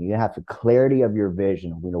moving. You have the clarity of your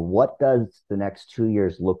vision. What does the next 2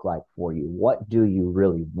 years look like for you? What do you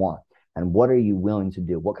really want? And what are you willing to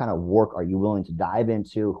do? What kind of work are you willing to dive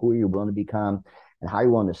into? Who are you willing to become? And how are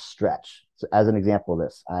you willing to stretch? So, as an example of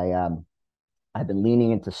this, I've been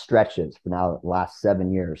leaning into stretches for now the last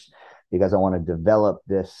 7 years because I want to develop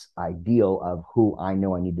this ideal of who I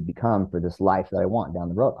know I need to become for this life that I want down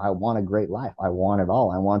the road. I want a great life. I want it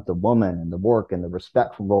all. I want the woman and the work and the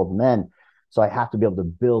respect from both men. So I have to be able to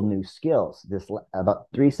build new skills. This about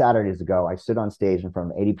 3 Saturdays ago, I stood on stage in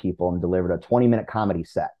front of 80 people and delivered a 20-minute comedy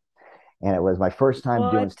set. And it was my first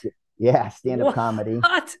time doing, what? yeah, stand-up What? comedy.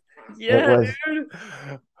 It Yeah, was dude.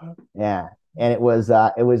 yeah, and it was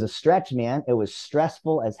a stretch, man. It was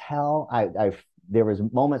stressful as hell. I there was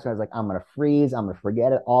moments where I was like, I'm gonna freeze, I'm gonna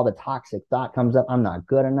forget it. All the toxic thought comes up. I'm not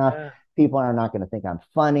good enough. Yeah, People are not gonna think I'm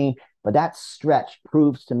funny. But that stretch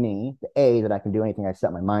proves to me, that I can do anything I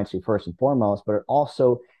set my mind to first and foremost. But it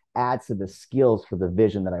also adds to the skills for the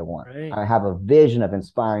vision that I want. right. I have a vision of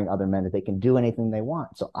inspiring other men that they can do anything they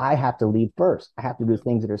want. So I have to lead first. I have to do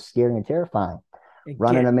things that are scary and terrifying. And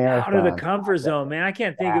Running get a out of the marathon. comfort zone, man. I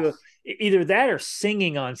can't think of Yes. either that or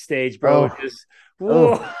singing on stage, bro. Oh, Just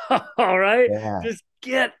oh, whoa, all right. yeah. Just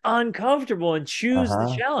get uncomfortable and choose the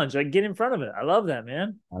Uh-huh. challenge. Like get in front of it. I love that,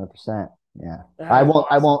 man. 100%. Yeah. That I is won't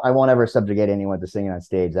I awesome. won't I won't ever subjugate anyone to singing on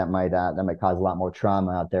stage. That might cause a lot more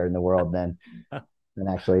trauma out there in the world than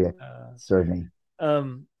actually Uh, serve me.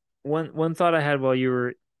 um, one thought I had while you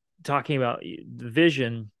were talking about the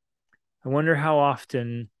vision, I wonder how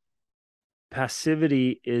often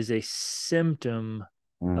passivity is a symptom of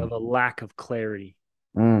Mm, a lack of clarity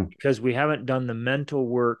mm, because we haven't done the mental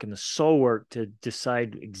work and the soul work to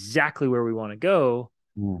decide exactly where we want to go.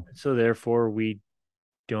 mm. So therefore, we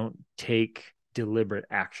don't take deliberate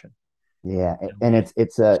action. Yeah, And and we it's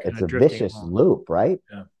just a kind it's of a drifting vicious along. loop, right?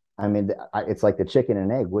 Yeah. I mean, it's like the chicken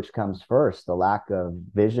and egg. Which comes first, the lack of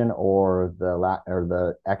vision or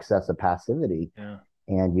the excess of passivity? Yeah.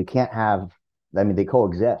 And you can't have. I mean, they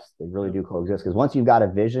coexist. They really Yeah. do coexist because once you've got a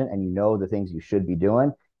vision and you know the things you should be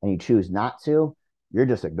doing, and you choose not to, you're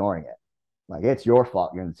just ignoring it. Like it's your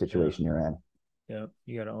fault you're in the Yeah. situation you're in. Yeah.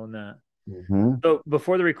 You got to own that. Mm-hmm. So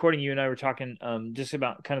before the recording, you and I were talking just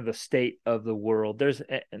about kind of the state of the world. There's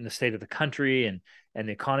and the state of the country and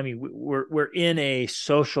the economy. We're in a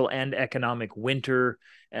social and economic winter,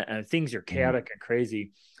 and things are Mm-hmm. chaotic and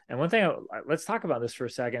crazy. And one thing, let's talk about this for a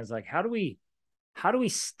second. Is like how do we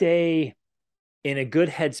stay in a good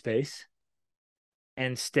headspace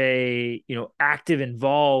and stay active,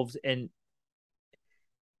 involved, and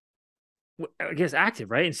I guess active,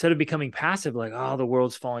 right? Instead of becoming passive, like, oh, the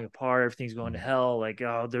world's falling apart, everything's going to hell, like,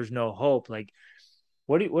 oh, there's no hope. Like,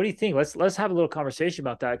 what do you think? Let's have a little conversation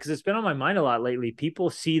about that because it's been on my mind a lot lately. People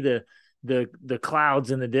see the clouds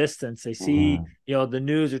in the distance. They see, Mm-hmm. the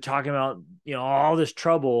news are talking about, all this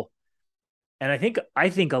trouble. And I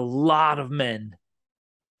think a lot of men,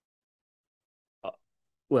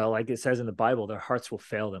 well, like it says in the Bible, their hearts will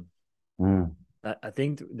fail them. Mm-hmm. I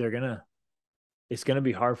think it's gonna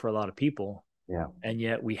be hard for a lot of people, Yeah. and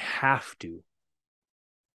yet we have to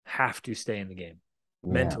stay in the game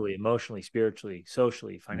Yeah. mentally, emotionally, spiritually,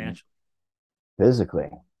 socially, Mm-hmm. financially, Physically.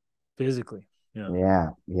 physically. Yeah. Yeah.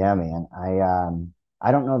 Yeah, man.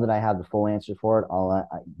 I don't know that I have the full answer for it.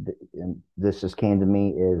 And this just came to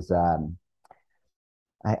me is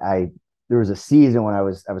I there was a season when I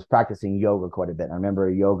was practicing yoga quite a bit. I remember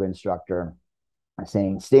a yoga instructor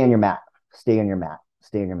saying, "Stay on your mat, stay on your mat,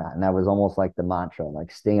 stay on your mat," and that was almost like the mantra, like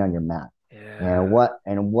 "Stay on your mat." Yeah.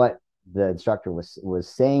 And what the instructor was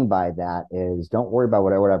saying by that is, don't worry about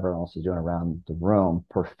whatever else is doing around the room.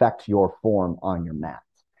 Perfect your form on your mat.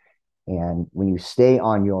 And when you stay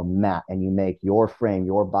on your mat and you make your frame,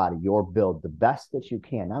 your body, your build the best that you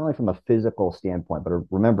can, not only from a physical standpoint, but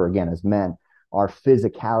remember, again, as men, our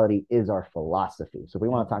physicality is our philosophy. So if we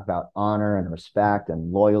Yeah. want to talk about honor and respect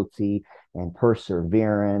and loyalty and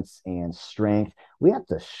perseverance and strength, we have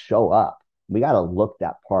to show up. We got to look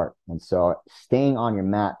that part. And so staying on your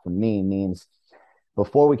mat for me means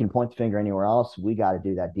before we can point the finger anywhere else, we got to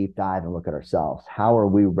do that deep dive and look at ourselves. How are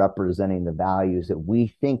we representing the values that we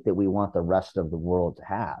think that we want the rest of the world to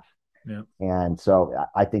have? Yeah. And so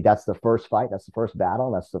I think that's the first fight. That's the first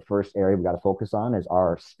battle. That's the first area we got to focus on is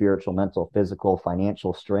our spiritual, mental, physical,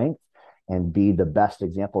 financial strength and be the best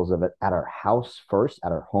examples of it at our house first,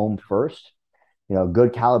 at our home first.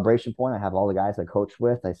 Good calibration point. I have all the guys I coach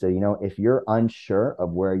with. I say, if you're unsure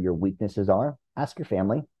of where your weaknesses are, ask your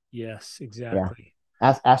family. Yes, Yeah. exactly.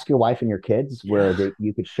 Ask your wife and your kids Yeah. where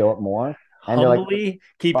you could show up more. And they're like, Humbly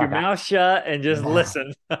keep your fuck, mouth shut and just yeah,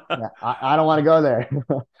 listen. yeah, I don't want to go there. Yep.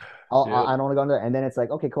 I don't want to go there. And then it's like,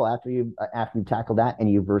 okay, cool. After you tackle that and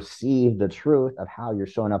you've received the truth of how you're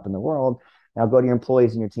showing up in the world, now go to your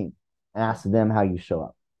employees and your team and Yep. ask them how you show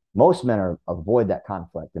up. Most men avoid that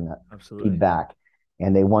conflict and that Absolutely. feedback,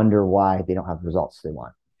 and they wonder why they don't have the results they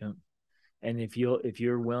want. Yep. And if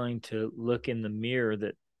you're willing to look in the mirror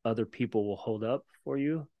that other people will hold up for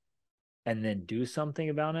you and then do something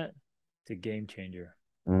about it, it's a game changer.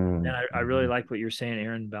 And I really Mm-hmm. like what you're saying,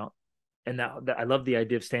 Aaron, about and that I love the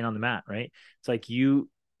idea of staying on the mat, right? It's like you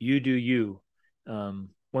do you.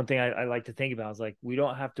 One thing I like to think about is like we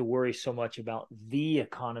don't have to worry so much about the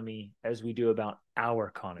economy as we do about our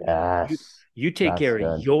economy. Like Yes, you take that's care of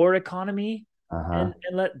good. your economy Uh-huh.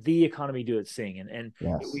 and let the economy do its thing. And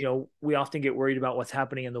Yes. we often get worried about what's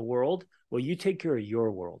happening in the world. Well, you take care of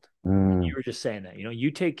your world. And you Mm, were just saying that,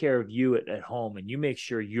 you take care of you at home and you make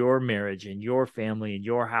sure your marriage and your family and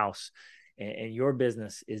your house and your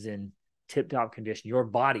business is in tip top condition. Your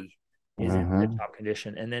body is in tip mm-hmm, top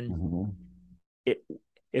condition. And then mm-hmm. it,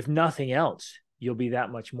 if nothing else, you'll be that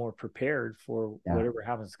much more prepared for Yeah. whatever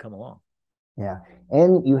happens to come along. Yeah.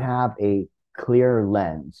 And you have a clear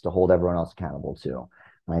lens to hold everyone else accountable to.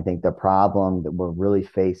 And I think the problem that we're really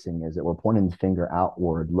facing is that we're pointing the finger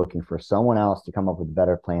outward, looking for someone else to come up with a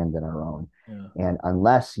better plan than our own. Yeah. And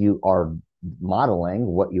unless you are modeling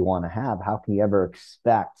what you want to have, how can you ever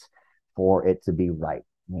expect for it to be right?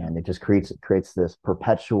 Yeah. And it just creates this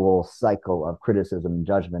perpetual cycle of criticism,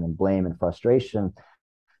 judgment, and blame and frustration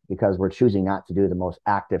because we're choosing not to do the most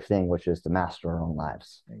active thing, which is to master our own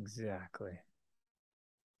lives. Exactly.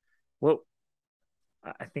 Well,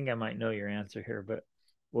 I think I might know your answer here, but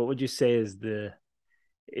what would you say is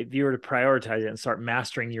if you were to prioritize it and start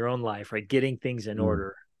mastering your own life, right, getting things in Mm.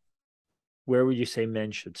 order, where would you say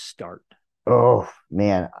men should start? Oh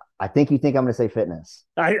man, I think you think I'm going to say fitness.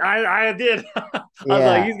 I did. I was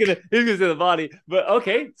like, Yeah, he's gonna say the body, but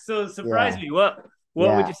okay. So surprise yeah, me. What would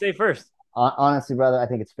yeah. you say first? Honestly, brother, I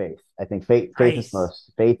think it's faith. I think faith is Nice.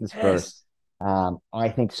 first. Faith is first. Yes. I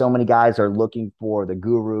think so many guys are looking for the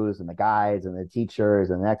gurus and the guides and the teachers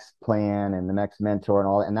and the next plan and the next mentor and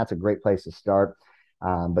all that. And that's a great place to start.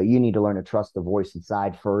 But you need to learn to trust the voice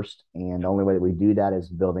inside first. And the Yep. only way that we do that is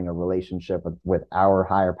building a relationship with our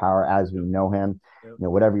higher power as we Yep. know him. Yep.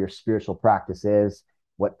 Whatever your spiritual practice is,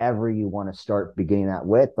 whatever you want to start beginning that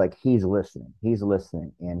with, like he's listening. He's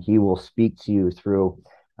listening and he will speak to you through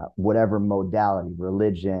whatever modality,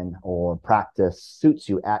 religion, or practice suits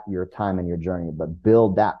you at your time and your journey. But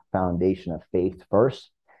build that foundation of faith first,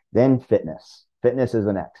 then fitness. Fitness is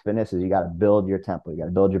the next. Fitness is you got to build your temple, you got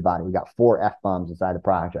to build your body. We got 4 F bombs inside the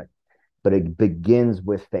project, but it begins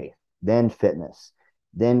with faith, then fitness,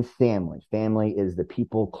 then family. Family is the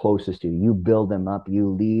people closest to you. You build them up,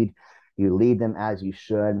 you lead them as you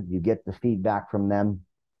should, you get the feedback from them,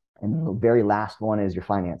 and the very last one is your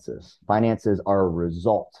finances. Finances are a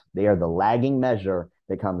result. They are the lagging measure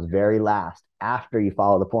that comes very last after you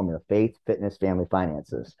follow the formula: faith, fitness, family,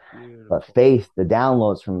 finances. But Beautiful. faith, the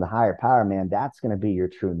downloads from the higher power, man, that's going to be your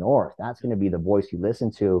true north. That's going Yep. to be the voice you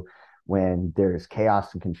listen to when there's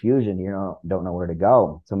chaos and confusion. You don't know where to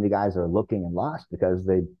go. So many guys are looking and lost because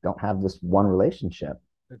they don't have this one relationship.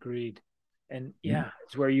 Agreed. And yeah,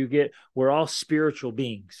 it's where we're all spiritual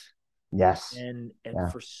beings. Yes. And Yeah.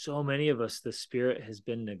 for so many of us, the spirit has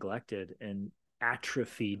been neglected and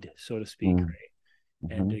atrophied, so to speak, Mm-hmm. right?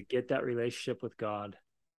 And Mm-hmm. to get that relationship with God,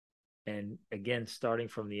 and again, starting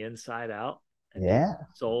from the inside out and doing Yeah.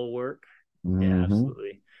 soul work. Yeah, Mm-hmm.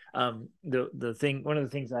 absolutely. One of the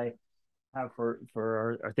things I have for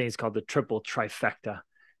our thing is called the triple trifecta.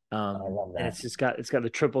 I love And that. it's got the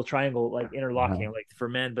triple triangle like Uh-huh. interlocking like for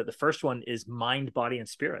men, but the first one is mind, body, and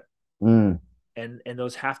spirit. Mm. And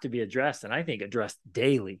those have to be addressed, and I think addressed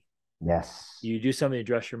daily. Yes. You do something to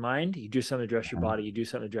address your mind, you do something to address your body, you do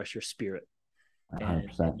something to address your spirit. And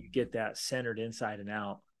 100%. you get that centered inside and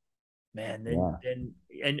out, man.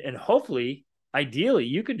 Yeah. And hopefully, ideally,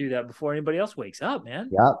 you can do that before anybody else wakes up, man.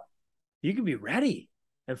 Yep. You can be ready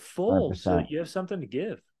and full so 100%. that you have something to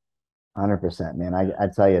give. 100%, man. Yeah. I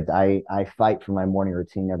tell you, I fight for my morning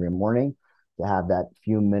routine every morning to have that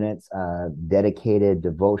few minutes dedicated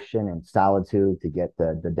devotion and solitude to get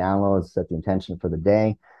the downloads, set the intention for the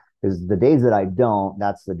day. Because the days that I don't,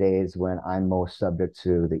 that's the days when I'm most subject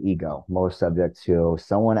to the ego, most subject to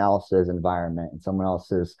someone else's environment and someone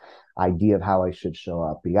else's idea of how I should show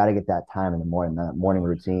up. You got to get that time in the morning, that morning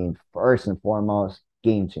routine, first and foremost,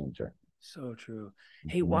 game changer. So true.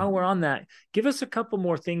 Hey, Mhm. while we're on that, give us a couple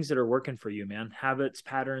more things that are working for you, man. Habits,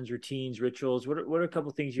 patterns, routines, rituals. What are a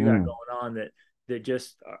couple things you got Mm. going on that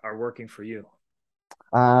just are working for you?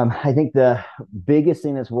 I think the biggest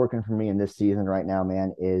thing that's working for me in this season right now,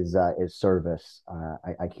 man, is service.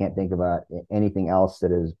 I can't think about anything else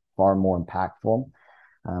that is far more impactful.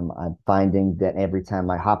 I'm finding that every time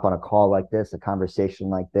I hop on a call like this, a conversation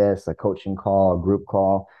like this, a coaching call, a group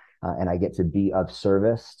call, and I get to be of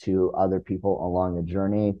service to other people along the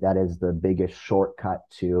journey, that is the biggest shortcut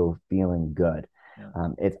to feeling good. Yeah.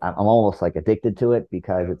 I'm almost like addicted to it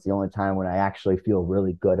because Yeah. it's the only time when I actually feel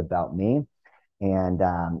really good about me. And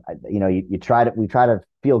you know, you try to we try to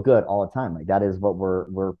feel good all the time. Like that is what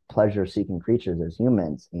we're pleasure seeking creatures as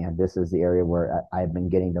humans, and this is the area where I've been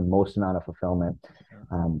getting the most amount of fulfillment.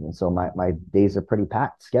 Yeah. And so my days are pretty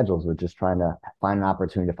packed schedules with just trying to find an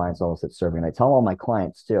opportunity to find solace at serving. And I tell all my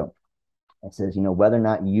clients too. It says, you know, whether or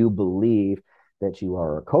not you believe that you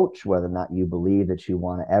are a coach, whether or not you believe that you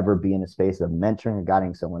want to ever be in a space of mentoring or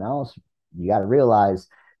guiding someone else, you got to realize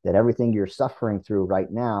that everything you're suffering through right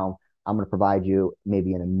now, I'm going to provide you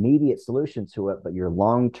maybe an immediate solution to it, but your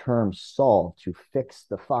long term solve to fix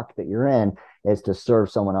the fuck that you're in is to serve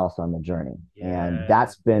someone else on the journey. And Yes.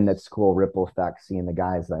 that's been that cool ripple effect, seeing the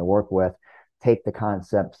guys that I work with take the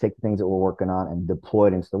concepts, take the things that we're working on and deploy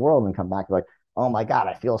it into the world and come back like, oh my God,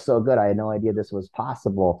 I feel so good. I had no idea this was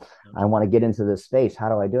possible. Yeah. I want to get into this space. How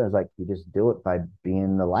do I do it? It's like you just do it by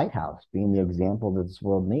being the lighthouse, being the Yeah. example that this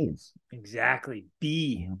world needs. Exactly.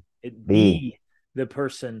 Be Mhm. it. Be. Be the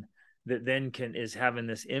person that then can is having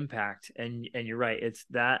this impact. And you're right. It's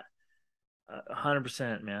that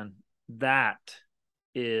 100%, man. That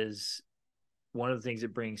is one of the things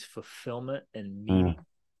that brings fulfillment and meaning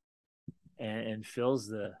Mm. and fills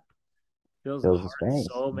the Fills the heart and space.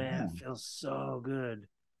 soul, man. Yeah. It feels so good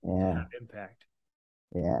to Yeah. have impact.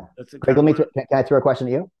 Yeah. That's a Craig, kind of let me, one. can I throw a question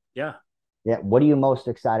to you? Yeah. Yeah. What are you most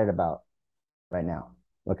excited about right now?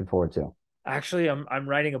 Looking forward to? Actually, I'm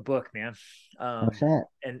writing a book, man. Oh, shit.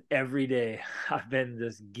 And every day I've been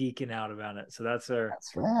just geeking out about it. So that's our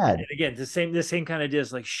That's and rad. again the same kind of idea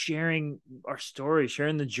is like sharing our story,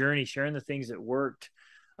 sharing the journey, sharing the things that worked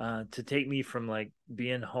to take me from like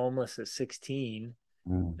being homeless at 16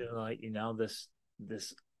 Mm. to like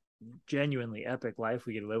this genuinely epic life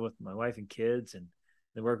we get to live with my wife and kids and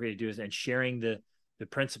the work we do is and sharing the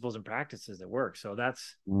principles and practices that work. So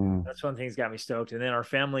Mm. that's one thing that's got me stoked. And then our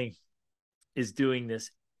family is doing this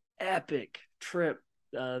epic trip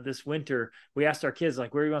this winter. We asked our kids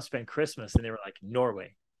like, where do you want to spend Christmas? And they were like,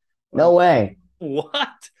 Norway. We're No like, way.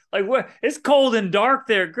 what? Like, where? It's cold and dark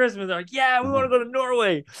there at Christmas. They're like, yeah, we want to Mhm. go to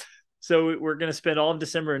Norway. So we're gonna spend all of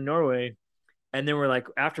December in Norway. And then we're like,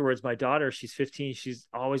 afterwards, my daughter, she's 15. She's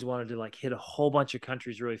always wanted to like hit a whole bunch of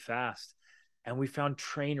countries really fast. And we found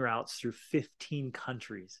train routes through 15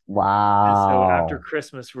 countries. And so after Wow.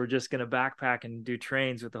 Christmas, we're just going to backpack and do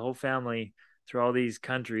trains with the whole family through all these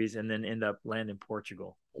countries and then end up land in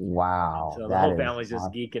Portugal. And Wow. so the That whole is family's just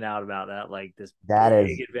awesome. geeking out about that, like this That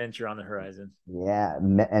big is adventure on the horizon. Yeah,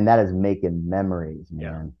 and that is making memories,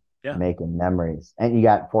 Yeah. man. Yeah. Making memories. And you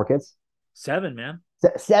got four kids? 7, man.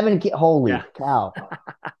 Seven kids. Yeah. Holy cow.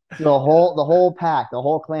 The whole pack, the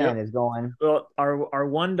whole clan Yep. is going. Well, our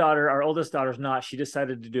one daughter, our oldest daughter's not. She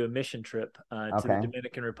decided to do a mission trip to the Okay.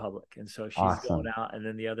 Dominican Republic, and so she's going Awesome. out, and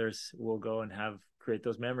then the others will go and have create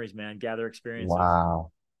those memories, man. Gather experiences,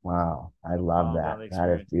 Wow. Wow. I love all about that. the That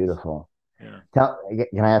is experiences. beautiful. Yeah,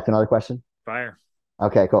 Can I ask another question? fire.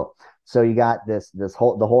 Okay, cool. So you got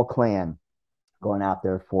the whole clan going out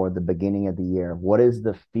there for the beginning of the year. What is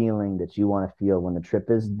the feeling that you want to feel when the trip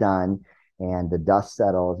is done and the dust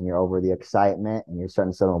settles and you're over the excitement and you're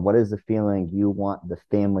starting to settle? What is the feeling you want the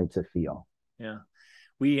family to feel? Yeah,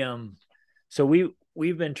 we so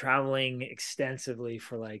we've been traveling extensively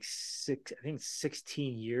for like I think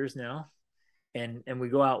 16 years now, and we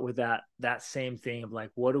go out with that same thing of like,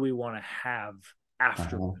 what do we want to have Uh-huh.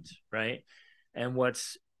 afterwards, right? And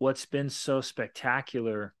what's been so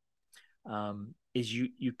spectacular is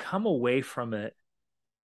you come away from it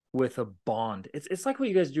with a bond. It's like what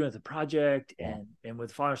you guys are doing with the project Yeah. and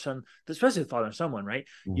with father son, especially with father and son one, right?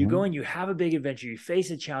 You Mm-hmm. go and you have a big adventure, you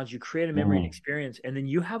face a challenge, you create a memory and Mm-hmm. experience, and then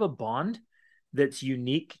you have a bond that's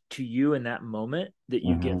unique to you in that moment that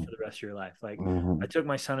you get Mm-hmm. for the rest of your life. Like Mm-hmm. I took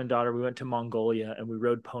my son and daughter, we went to Mongolia and we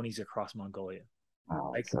rode ponies across Mongolia.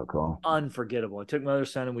 Oh, Like it's so cool. unforgettable. I took my other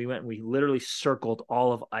son and we went and we literally circled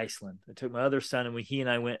all of Iceland. I took my other son and he and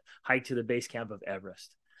I went hiked to the base camp of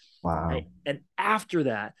Everest. Right. Wow. And after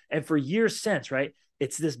that, and for years since, right,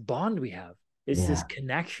 it's this bond we have, it's this Yeah.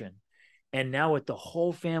 connection. And now with the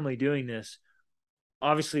whole family doing this,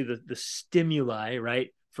 obviously the stimuli,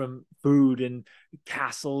 right, from food and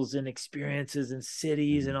castles and experiences and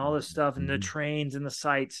cities and all this stuff and the Mm-hmm. trains and the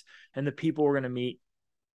sights and the people we're going to meet,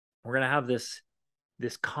 we're going to have this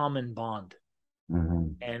common bond,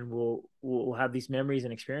 Mm-hmm. and we'll have these memories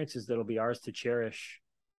and experiences that'll be ours to cherish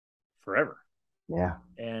forever. Yeah.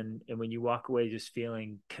 And when you walk away just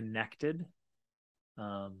feeling connected,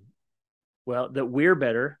 um well, that we're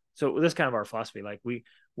better. So this is kind of our philosophy. Like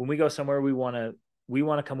when we go somewhere, we want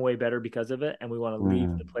to come away better because of it, and we want to leave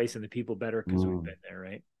Mm-hmm. the place and the people better because we've Mm-hmm. been there,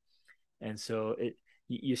 right? And so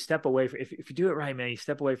you step away from, if you do it right, man, you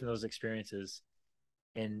step away from those experiences,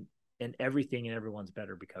 and everything and everyone's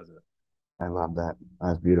better because of it. I love that.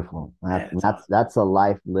 That's beautiful. Yeah, it's That's awesome. that's a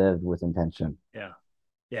life lived with intention. Yeah,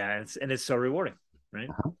 yeah, and it's so rewarding, right?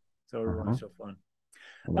 Uh-huh. So rewarding, Uh-huh. so fun.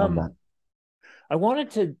 I love Um, that. I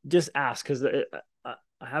wanted to just ask because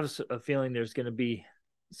I have a feeling there's going to be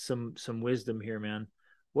some wisdom here, man.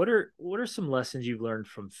 What are some lessons you've learned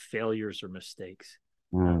from failures or mistakes?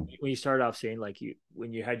 Mm, When you started off saying like you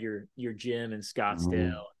when you had your gym in mm,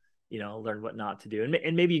 Scottsdale, learn what not to do,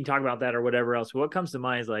 and maybe you can talk about that or whatever else. But what comes to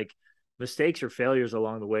mind is like mistakes or failures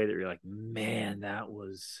along the way that you're like, man, that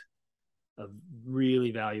was a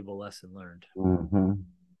really valuable lesson learned. hmm.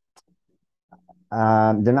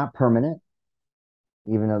 They're not permanent,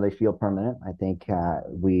 even though they feel permanent. I think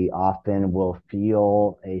we often will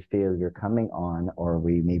feel a failure coming on, or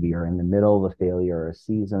we maybe are in the middle of a failure or a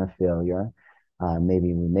season of failure.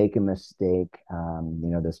 Maybe we make a mistake.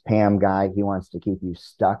 This P.A.M guy, he wants to keep you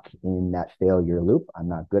stuck in that failure loop. I'm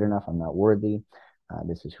not good enough. I'm not worthy.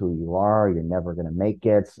 This is who you are. You're never going to make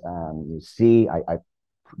it. You see,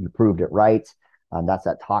 you proved it right. That's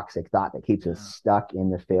that toxic thought that keeps us Yeah, stuck in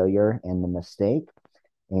the failure and the mistake.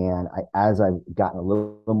 And as I've gotten a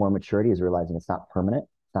little more maturity, is realizing it's not permanent.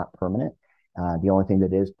 It's not permanent. The only thing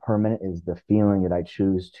that is permanent is the feeling that I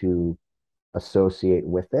choose to associate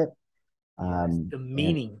with it. yes, And the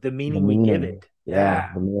the meaning we give meaning, it. yeah,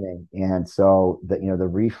 Yeah, the meaning. And so the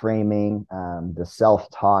reframing, the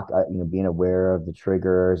self-talk, being aware of the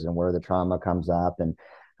triggers and where the trauma comes up, and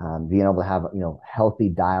being able to have healthy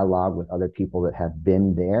dialogue with other people that have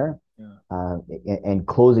been there, yeah, and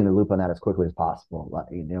closing the loop on that as quickly as possible.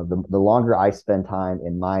 The longer I spend time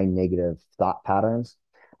in my negative thought patterns,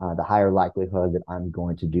 the higher likelihood that I'm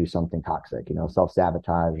going to do something toxic, self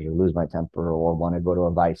sabotage or lose my temper or want to go to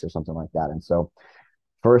a vice or something like that. And so,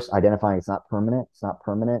 first, identifying it's not permanent,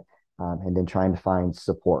 and then trying to find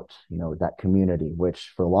support, that community,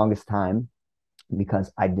 which for the longest time,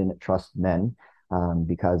 because I didn't trust men,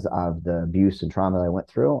 because of the abuse and trauma that I went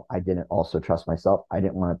through, I didn't also trust myself. I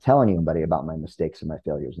didn't want to tell anybody about my mistakes and my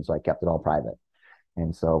failures. And so I kept it all private.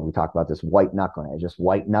 And so we talk about this white knuckling, just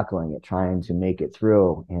white knuckling it, trying to make it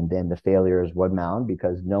through. And then the failures would mount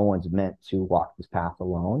because no one's meant to walk this path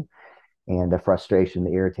alone. And the frustration,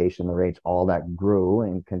 the irritation, the rage, all that grew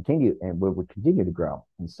and continued and would continue to grow.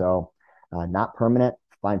 And so, not permanent,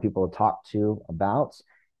 find people to talk to about,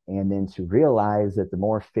 and then to realize that the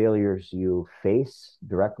more failures you face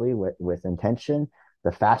directly with intention,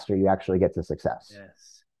 the faster you actually get to success.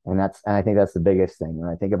 yes, And I think that's the biggest thing. When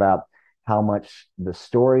I think about how much the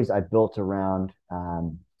stories I built around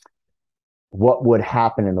what would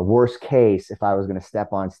happen in the worst case if I was going to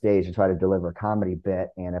step on stage and try to deliver a comedy bit,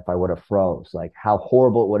 and if I would have froze, like how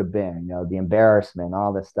horrible it would have been, the embarrassment,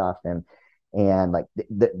 all this stuff, and like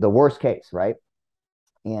the worst case, right?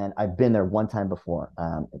 And I've been there one time before.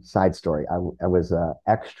 Side story: I was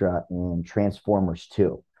extra in Transformers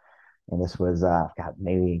 2, and this was God,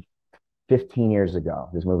 maybe 15 years ago.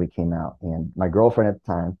 This movie came out, and my girlfriend at the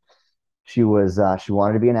time, she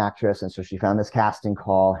wanted to be an actress, and so she found this casting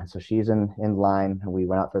call, and so she's in line. We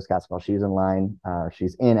went out for this casting call. She's in line,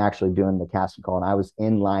 she's in actually doing the casting call, and I was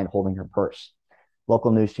in line holding her purse.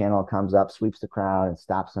 Local news channel comes up, sweeps the crowd, and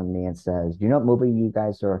stops on me and says, "Do you know what movie you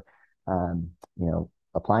guys are,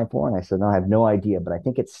 applying for?" And I said, "No, I have no idea, but I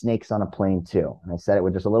think it's Snakes on a Plane too." And I said it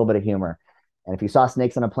with just a little bit of humor. And if you saw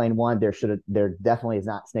Snakes on a Plane 1, there definitely is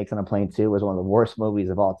not Snakes on a Plane 2. It was one of the worst movies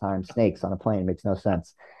of all time. Snakes on a Plane makes no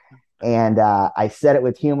sense. And I said it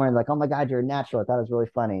with humor and like, oh my God, you're a natural. I thought it was really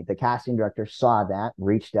funny. The casting director saw that,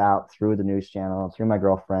 reached out through the news channel, through my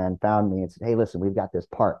girlfriend, found me and said, hey, listen, we've got this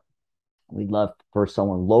part. We'd love for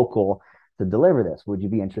someone local to deliver this. Would you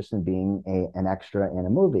be interested in being an extra in a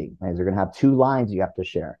movie? And they're going to have 2 lines you have to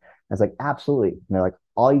share. I was like, absolutely. And they're like,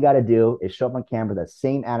 all you got to do is show up on camera, that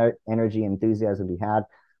same energy and enthusiasm we had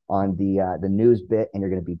on the news bit, and you're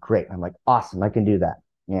going to be great. I'm like, awesome, I can do that.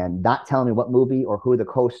 And not telling me what movie or who the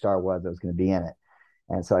co-star was that was going to be in it.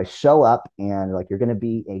 And so I show up and like, you're going to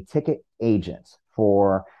be a ticket agent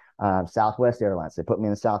for Southwest Airlines. They put me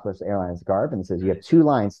in the Southwest Airlines garb and it says, you have 2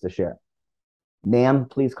 lines to share. Ma'am,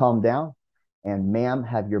 please calm down. And ma'am,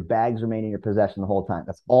 have your bags remain in your possession the whole time.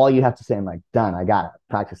 That's all you have to say. I'm like, done. I got it.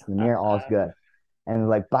 Practice in the mirror. All is good. And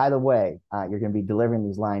like, by the way, you're going to be delivering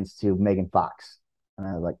these lines to Megan Fox. And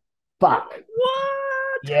I was like, fuck.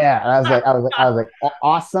 What? Yeah. And I was like,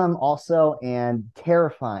 awesome also, and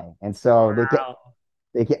terrifying. And so Wow.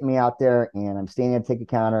 they get me out there and I'm standing at a ticket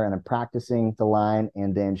counter and I'm practicing the line.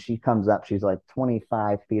 And then she comes up, she's like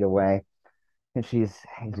 25 feet away and she's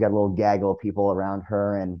got a little gaggle of people around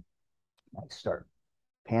her. And I start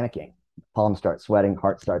panicking. Palms start sweating,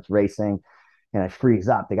 heart starts racing, and I freeze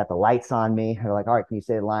up. They got the lights on me. They're like, all right, can you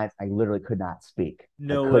say the lines? I literally could not speak.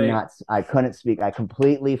 No way. I couldn't speak. I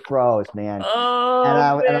completely froze, man. Oh And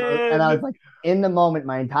I man. was like, in the moment,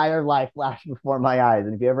 my entire life flashed before my eyes.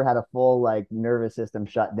 And if you ever had a full like nervous system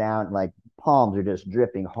shut down, like palms are just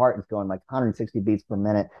dripping, heart is going like 160 beats per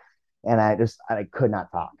minute. And I could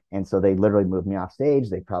not talk. And so they literally moved me off stage.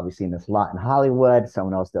 They've probably seen this a lot in Hollywood.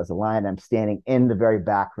 Someone else does a line. I'm standing in the very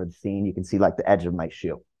back for the scene. You can see like the edge of my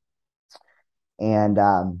shoe. And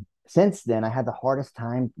since then, I had the hardest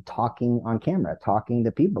time talking on camera, talking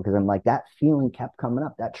to people, because I'm like, that feeling kept coming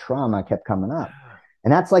up. That trauma kept coming up.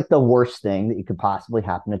 And that's like the worst thing that you could possibly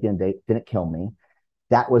happen at the end of the day. It didn't kill me.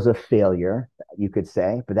 That was a failure, you could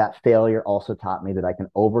say, but that failure also taught me that I can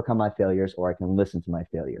overcome my failures or I can listen to my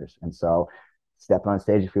failures. And so stepped on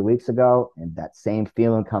stage a few weeks ago and that same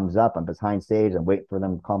feeling comes up. I'm behind stage. I'm waiting for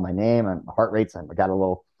them to call my name. And heart rate's, I got a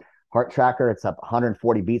little heart tracker. It's up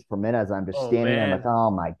 140 beats per minute as I'm just Oh standing there. I'm like, man.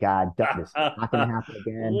 oh my God, this is not going to happen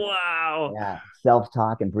again. Wow. Yeah.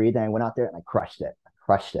 Self-talk and breathing. I went out there and I crushed it.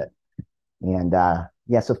 And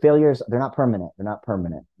yeah, so failures, they're not permanent. They're not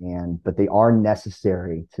permanent. But they are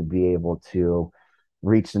necessary to be able to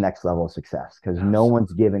reach the next level of success because no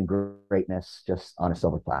one's given greatness just on a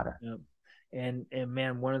silver platter. Yep. And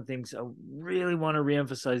man, one of the things I really want to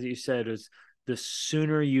reemphasize that you said is the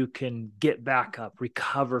sooner you can get back up,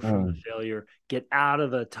 recover from the failure, get out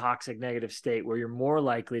of a toxic negative state where you're more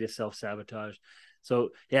likely to self-sabotage. So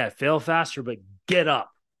yeah, fail faster, but get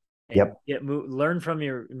up and learn from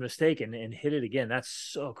your mistake and hit it again. That's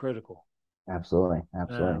so critical. Absolutely. I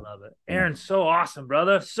love it. Aaron, so awesome,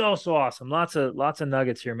 brother. So awesome. Lots of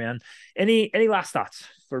nuggets here, man. Any last thoughts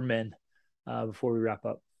for men before we wrap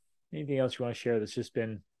up? Anything else you want to share that's just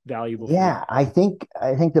been valuable for you? I think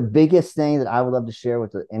the biggest thing that I would love to share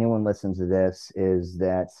with anyone listens to this is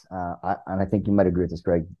that and I think you might agree with this,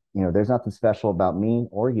 Greg. There's nothing special about me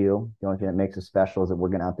or you. The only thing that makes us special is that we're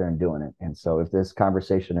getting out there and doing it. And so if this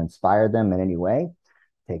conversation inspired them in any way,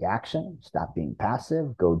 take action, stop being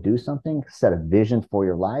passive, go do something, set a vision for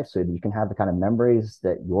your life so that you can have the kind of memories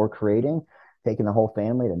that you're creating, taking the whole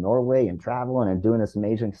family to Norway and traveling and doing this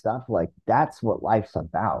amazing stuff. Like that's what life's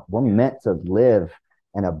about. We're meant to live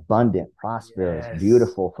an abundant, prosperous,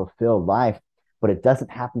 beautiful, fulfilled life, but it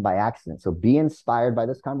doesn't happen by accident. So be inspired by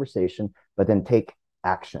this conversation, but then take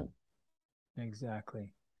action.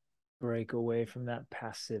 Exactly. Break away from that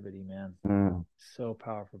passivity, man. So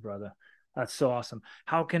powerful, brother. That's so awesome.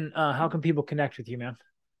 How can people connect with you, man?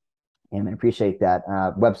 And I appreciate that.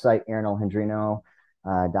 Website,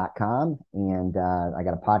 AaronAlejandrino.com. And I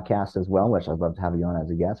got a podcast as well, which I'd love to have you on as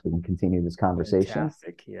a guest. We can continue this conversation.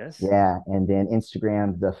 Fantastic. Yes. Yeah. And then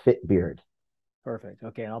Instagram, the Fit Beard. Perfect.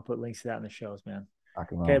 Okay. And I'll put links to that in the shows, man.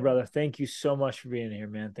 Okay, brother. Thank you so much for being here,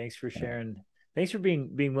 man. Thanks for sharing. Yeah. Thanks for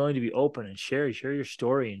being willing to be open and share your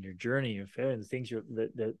story and your journey, your failure, and the things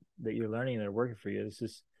that you're learning that are working for you.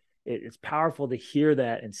 It's powerful to hear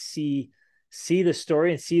that and see the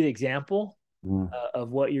story and see the example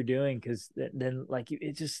of what you're doing. Cause then like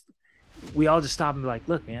we all just stop and be like,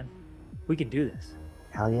 look, man, we can do this.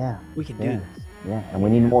 Hell yeah. We can do this. Yeah. And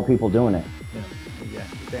we need more people doing it. Yeah.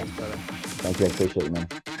 Thanks, brother. Thank you. I appreciate it, man.